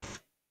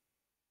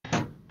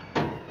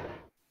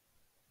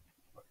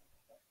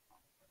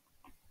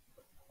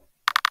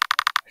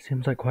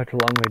 Seems like quite a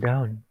long way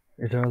down.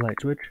 Is there a light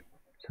switch?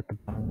 It's at the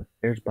bottom of the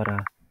stairs, but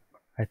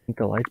I think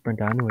the lights burned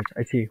down anyways.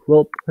 I see.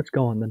 Well, let's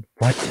go on then.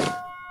 What?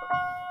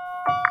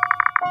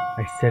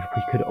 I said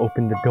we could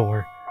open the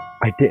door.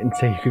 I didn't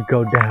say you could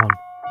go down.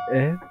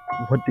 Eh?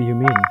 What do you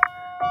mean?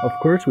 Of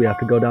course we have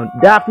to go down.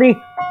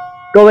 Daphne!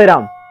 Go lay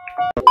down!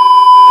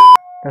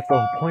 That's the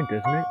whole point,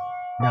 isn't it?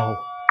 No,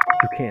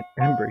 you can't.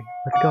 Embry,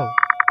 let's go.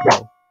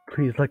 No,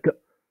 please, let go.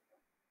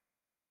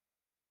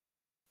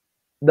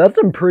 That's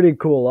some pretty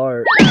cool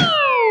art. Please,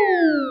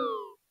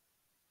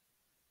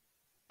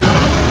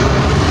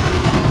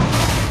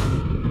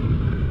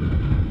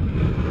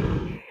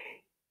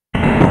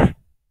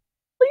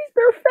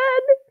 they're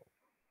fed!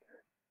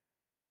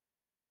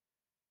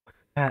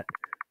 Pat,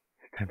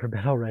 it's time for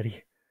bed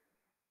already.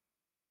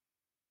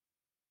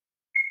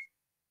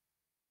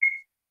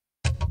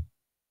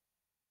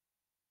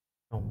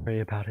 Don't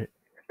worry about it.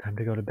 It's time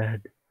to go to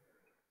bed.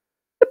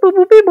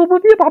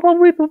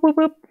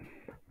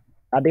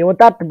 I'll deal with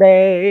that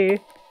today.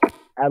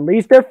 At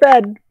least they're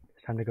fed.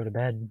 It's time to go to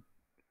bed.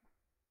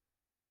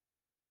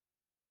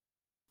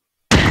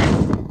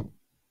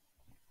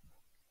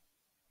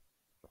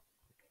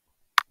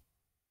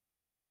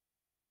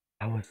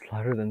 That was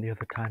louder than the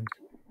other times.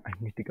 I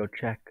need to go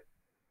check.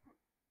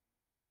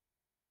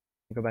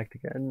 Go back to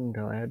bed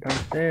until I head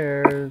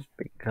downstairs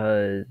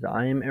because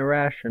I'm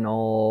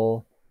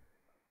irrational.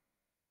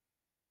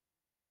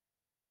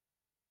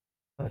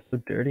 Oh, it's so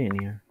dirty in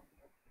here.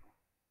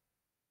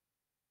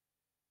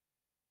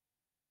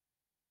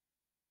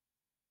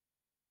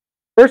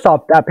 First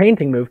off, that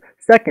painting move.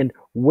 Second,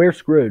 we're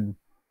screwed.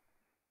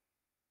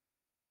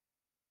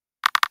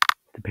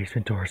 The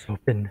basement door is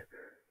open.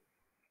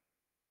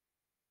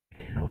 I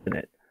can't open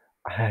it.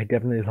 I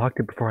definitely locked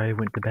it before I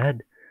went to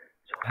bed.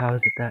 So how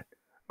is it that...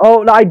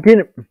 Oh, no, I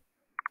didn't. I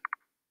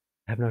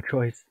have no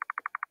choice.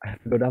 I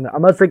have to go down there.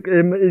 Unless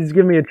it's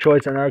giving me a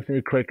choice and I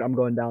actually click, I'm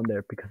going down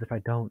there. Because if I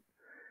don't...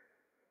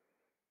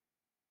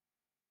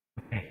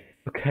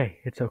 Okay,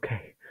 it's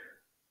okay.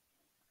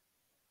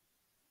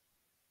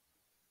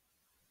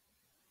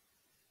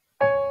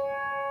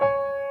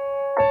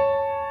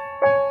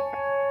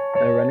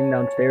 They're running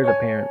downstairs,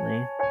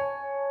 apparently.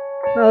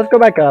 No, let's go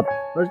back up.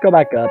 Let's go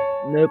back up.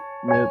 Nope,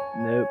 nope,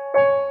 nope.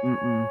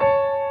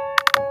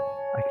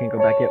 I can't go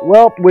back yet.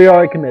 Well, we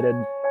are committed.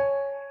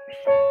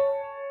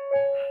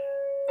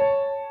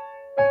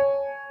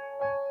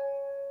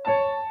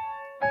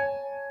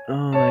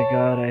 Oh my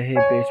god, I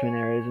hate basement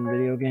areas in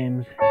video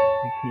games.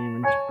 I can't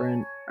even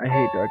sprint. I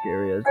hate dark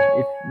areas.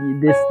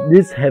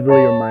 This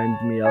heavily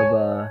reminds me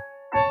of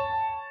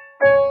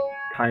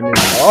Time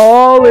is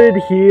Solid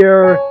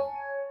here.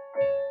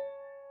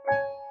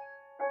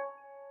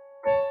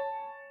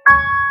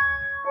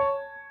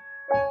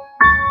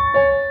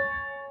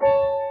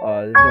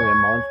 There's gonna be a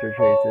monster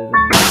chase, isn't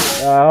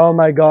there? Oh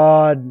my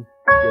god.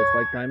 Just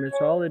like Time is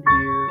Solid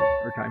here.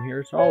 Or Time Here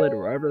is Solid,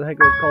 or whatever the heck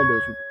it was called.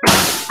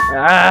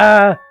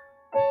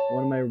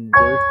 One of my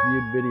worst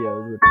viewed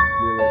videos, which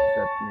really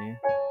upsets me.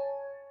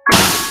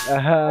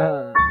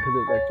 Because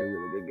it's actually a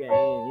really good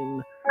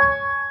game.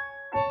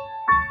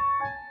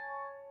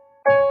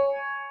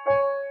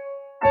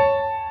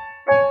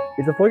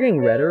 Is the floor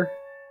getting redder?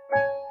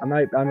 I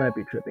might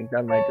be tripping.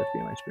 That might just be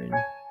my screen.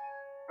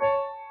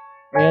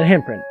 And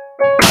handprint.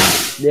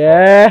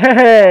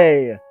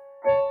 Yay!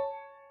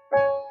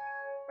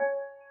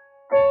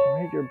 Why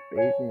is your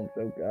basement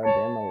so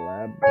goddamn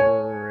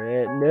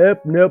elaborate?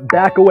 Nope, nope.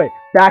 Back away.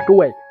 Back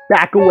away.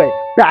 Back away.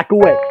 Back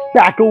away.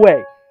 Back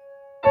away.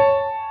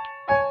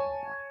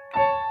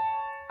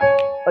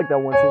 Like that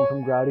one scene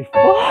from Gravity.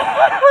 Nope.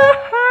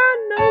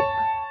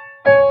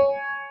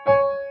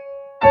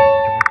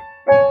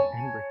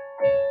 Embry.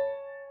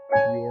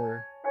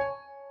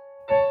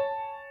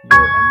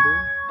 You're Embry?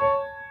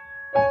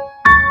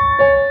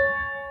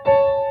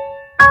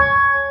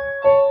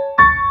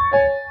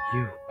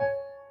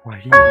 Why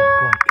do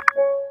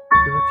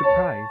you look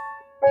surprised?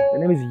 Your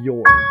name is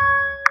Yor.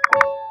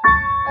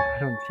 I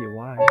don't see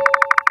why.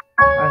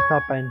 I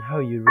thought by now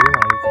you'd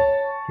realize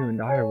you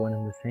and I are one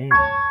and the same.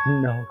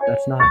 No,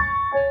 that's not.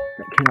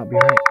 That cannot be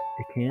right.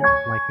 It can't?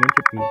 Why can't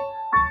it be?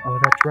 Oh,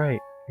 that's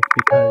right. It's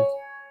because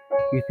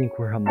you think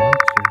we're a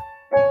monster.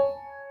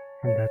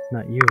 And that's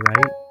not you,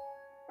 right?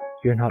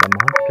 You're not a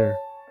monster.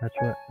 That's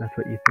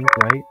what you think,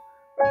 right?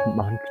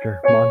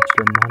 Monster,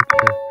 monster,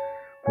 monster.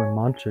 We're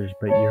monsters,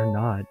 but you're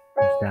not.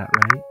 Is that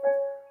right?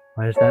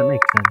 Why does that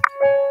make sense?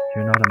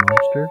 You're not a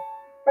monster?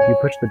 You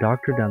pushed the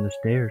doctor down the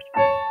stairs.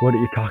 What are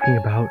you talking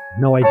about?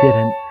 No, I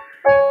didn't.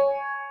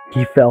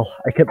 He fell.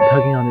 I kept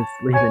tugging on his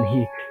sleeve and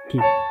he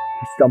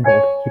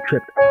stumbled. He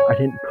tripped. I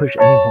didn't push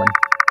anyone.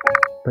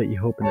 But you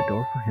opened the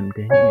door for him,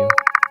 didn't you?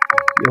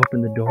 You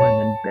opened the door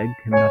and then begged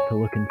him not to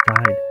look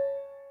inside.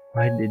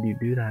 Why did you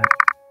do that?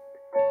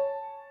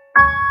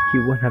 He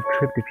wouldn't have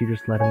tripped if you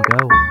just let him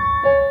go.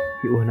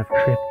 He wouldn't have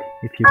tripped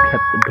if you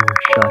kept the door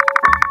shut.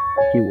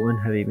 He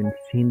wouldn't have even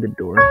seen the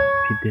door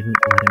if you didn't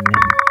let him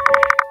in.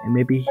 And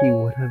maybe he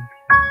would have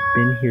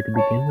been here to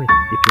begin with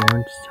if you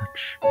weren't such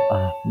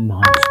a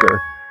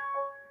monster.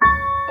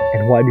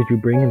 And why did you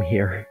bring him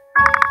here?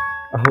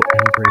 Oh,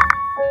 Embry,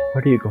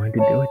 what are you going to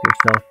do with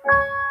yourself?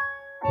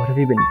 What have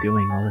you been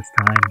doing all this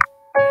time?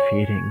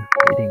 Feeding,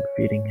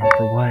 and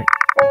for what?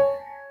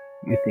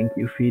 You think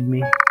you feed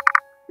me?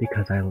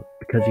 Because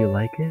you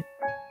like it?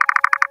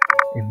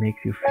 It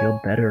makes you feel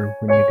better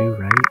when you do,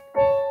 right?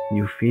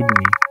 You feed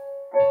me,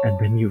 and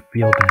then you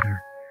feel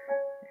better.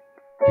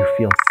 You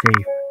feel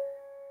safe.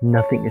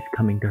 Nothing is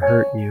coming to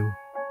hurt you.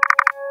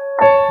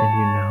 And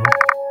you know,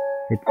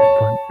 it's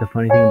fun. The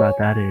funny thing about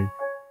that is,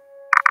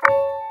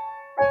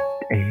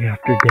 day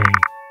after day,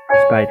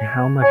 despite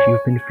how much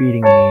you've been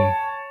feeding me.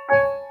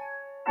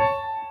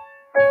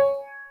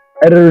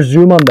 Editor,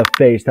 zoom on the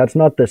face. That's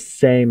not the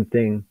same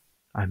thing.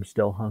 I'm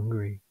still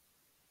hungry.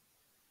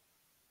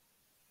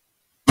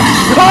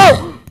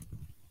 Oh!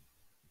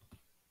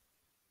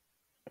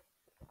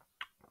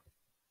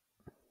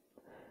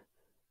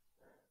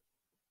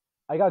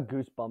 I got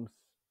goosebumps.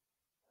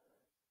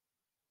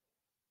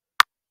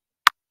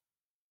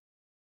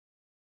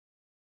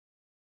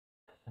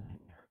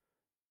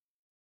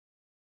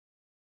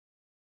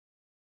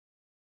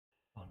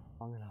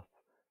 Long enough.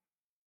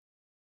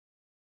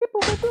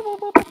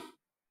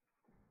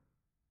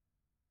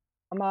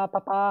 Mama,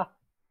 Papa.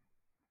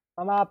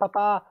 Mama,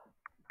 Papa.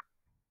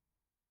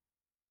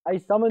 I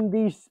summoned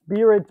these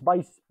spirits by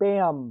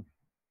spam.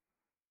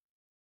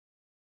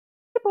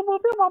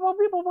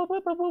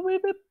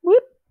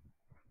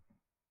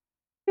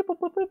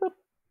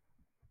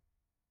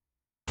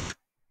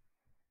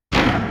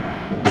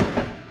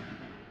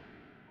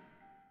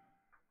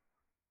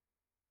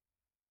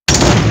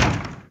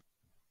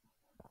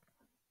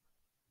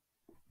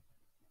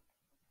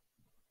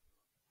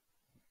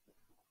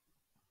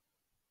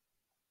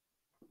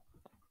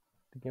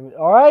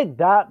 Alright,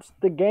 that's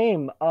the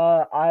game.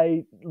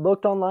 I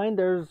looked online,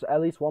 there's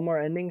at least one more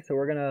ending, so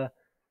we're gonna...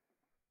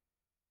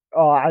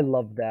 Oh, I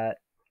love that.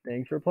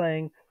 Thanks for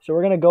playing. So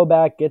we're gonna go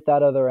back, get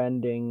that other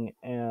ending,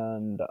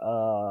 and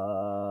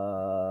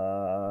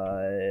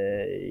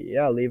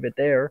yeah, leave it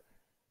there.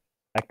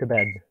 Back to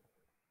bed.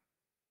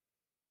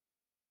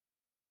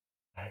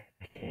 I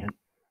can't.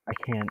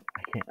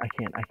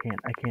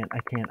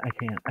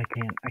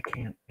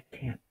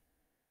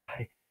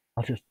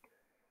 I'll just...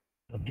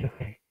 It'll be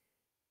okay.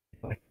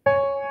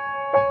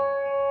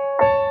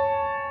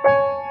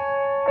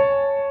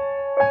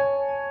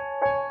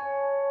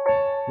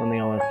 One thing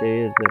I want to say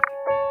is that,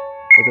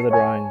 look at the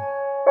drawing.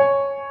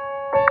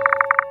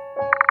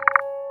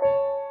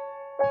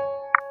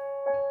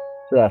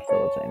 So that's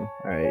still the same.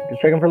 Alright,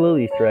 just checking for little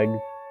Easter eggs.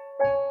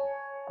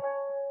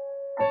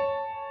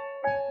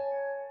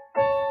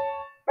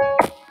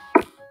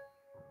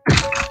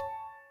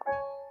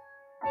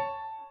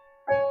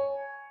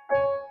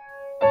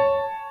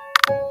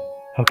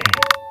 Okay,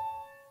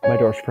 my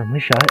door's firmly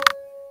shut.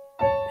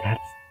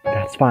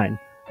 That's fine.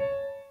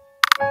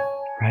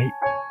 Right?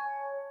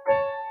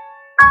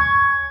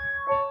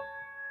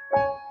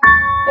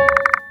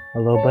 A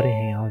little buddy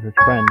hanging out with his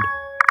friend.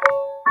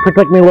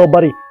 Click me, little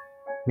buddy.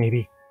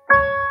 Maybe I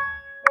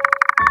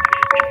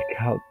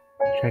should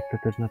check that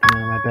there's nothing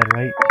under my bed,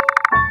 right?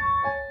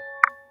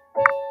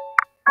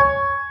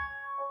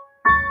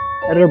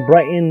 Editor,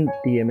 brighten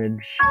the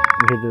image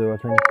in case there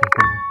was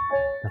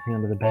nothing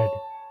under the bed.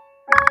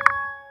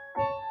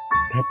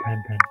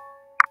 Bedtime then.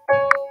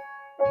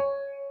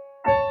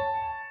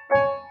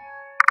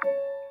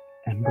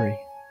 Embry.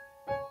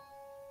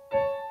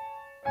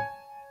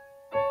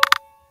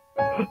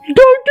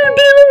 Dr.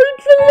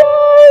 Delight's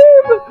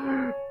alive!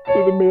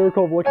 Through the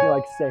miracle of looking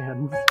like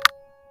Sans.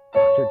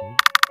 Dr. D.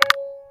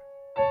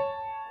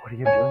 What are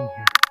you doing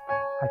here?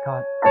 I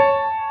thought...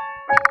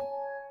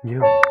 You.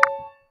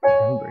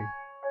 Embry.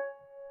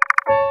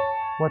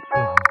 What's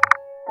wrong?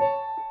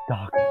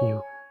 Doc,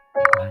 you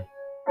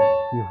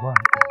what?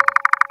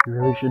 You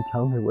really should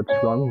tell me what's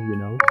wrong, you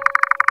know?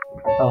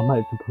 How am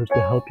I supposed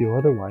to help you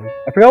otherwise?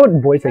 I forgot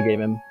what voice I gave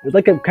him. It was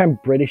like a kind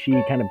of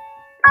Britishy kind of...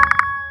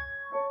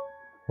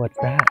 What's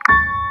that?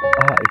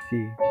 Ah, I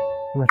see.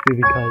 It must be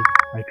because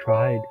I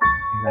tried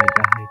and I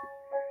died.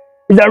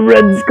 Is that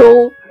Red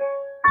Skull?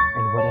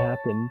 And what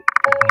happened?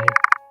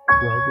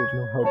 Well, there's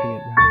no helping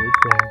it now, is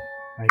there?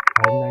 I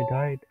tried and I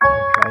died.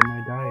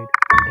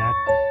 And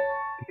that's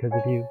because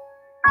of you.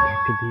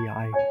 Dr. D,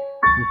 I'm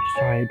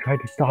sorry, I tried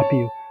to stop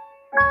you.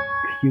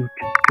 But you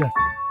just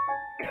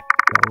kept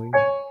going.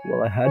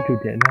 Well, I had to,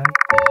 didn't I?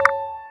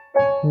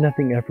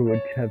 Nothing ever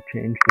would have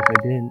changed if I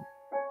didn't.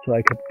 So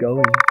I kept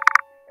going.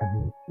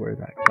 And that's where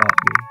that got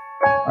me.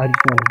 I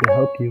just wanted to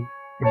help you,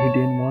 and you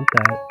didn't want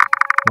that.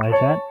 Why is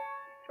that?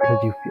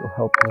 because you feel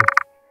helpless?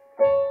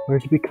 Or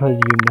is it because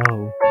you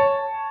know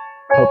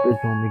help is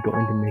only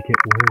going to make it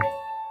worse?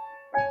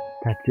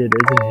 That's it,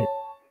 isn't it?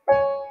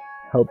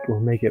 Help will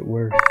make it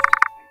worse.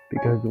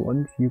 Because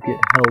once you get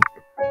help,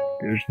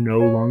 there's no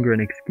longer an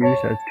excuse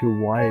as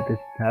to why this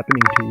is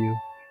happening to you.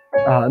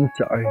 I'm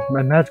sorry,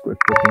 my mask was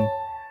slipping.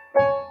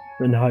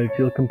 And now I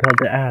feel compelled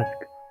to ask,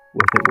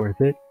 was it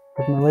worth it?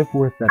 Was my life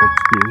worth that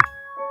excuse?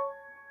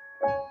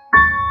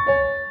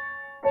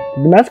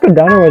 Did the mask go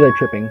down or was I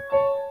tripping?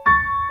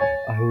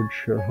 I would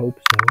sure hope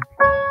so.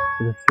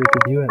 For the sake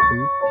of you at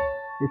least.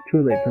 It's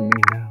too late for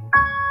me now.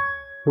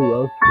 Who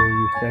else will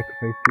you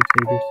sacrifice to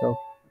save yourself?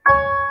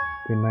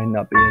 They might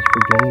not be as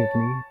forgiving as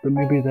me, but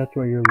maybe that's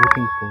what you're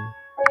looking for,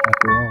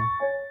 after all.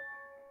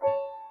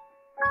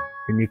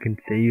 And you can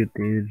say you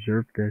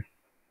deserve this.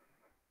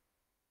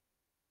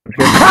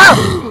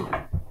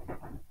 Ah!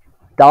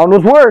 That one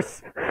was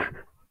worse!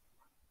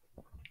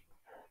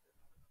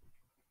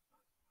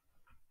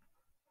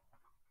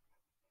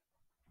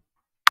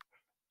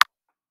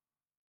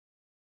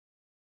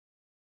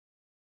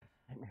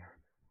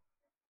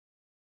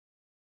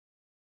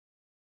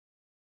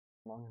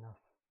 Long enough.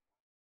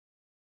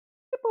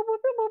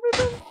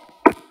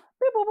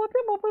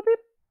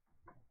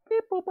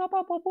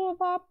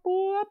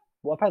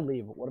 What if I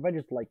leave? What if I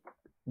just like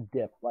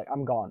dip? Like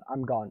I'm gone.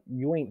 I'm gone.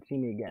 You ain't see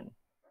me again.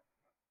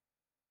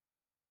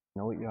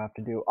 You know what you have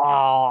to do?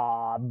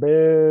 Ah,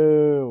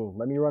 boo!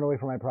 Let me run away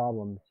from my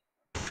problems.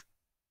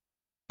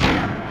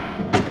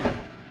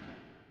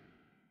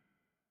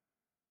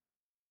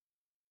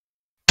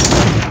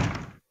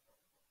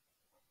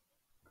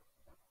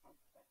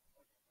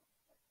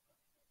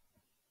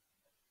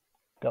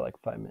 Got like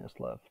 5 minutes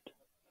left.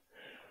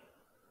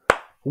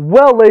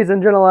 Well, ladies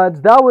and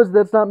gentlemen,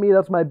 that's not me,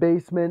 that's my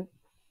basement.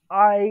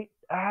 I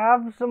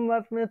have some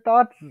last minute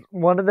thoughts.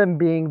 One of them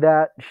being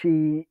that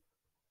she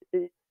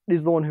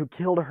is the one who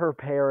killed her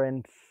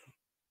parents.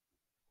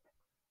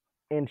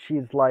 And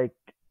she's like,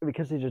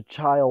 because she's a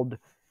child,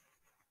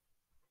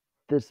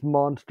 this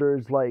monster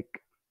is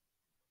like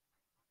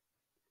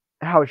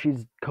how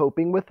she's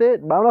coping with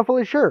it. But I'm not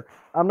fully sure.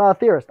 I'm not a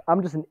theorist.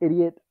 I'm just an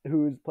idiot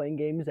who's playing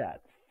games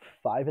at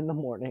 5 in the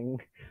morning.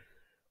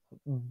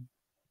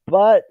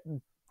 But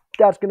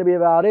that's going to be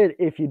about it.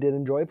 If you did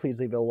enjoy, please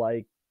leave a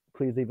like.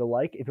 Please leave a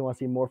like. If you want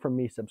to see more from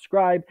me,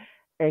 subscribe.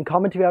 And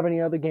comment if you have any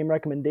other game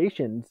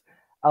recommendations.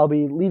 I'll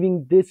be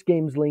leaving this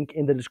game's link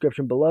in the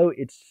description below.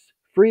 It's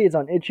free. It's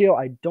on itch.io.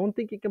 I don't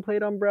think you can play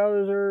it on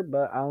browser,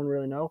 but I don't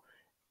really know.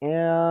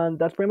 And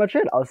that's pretty much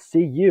it. I'll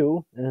see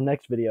you in the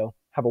next video.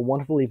 Have a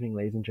wonderful evening,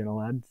 ladies and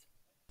gentlemen.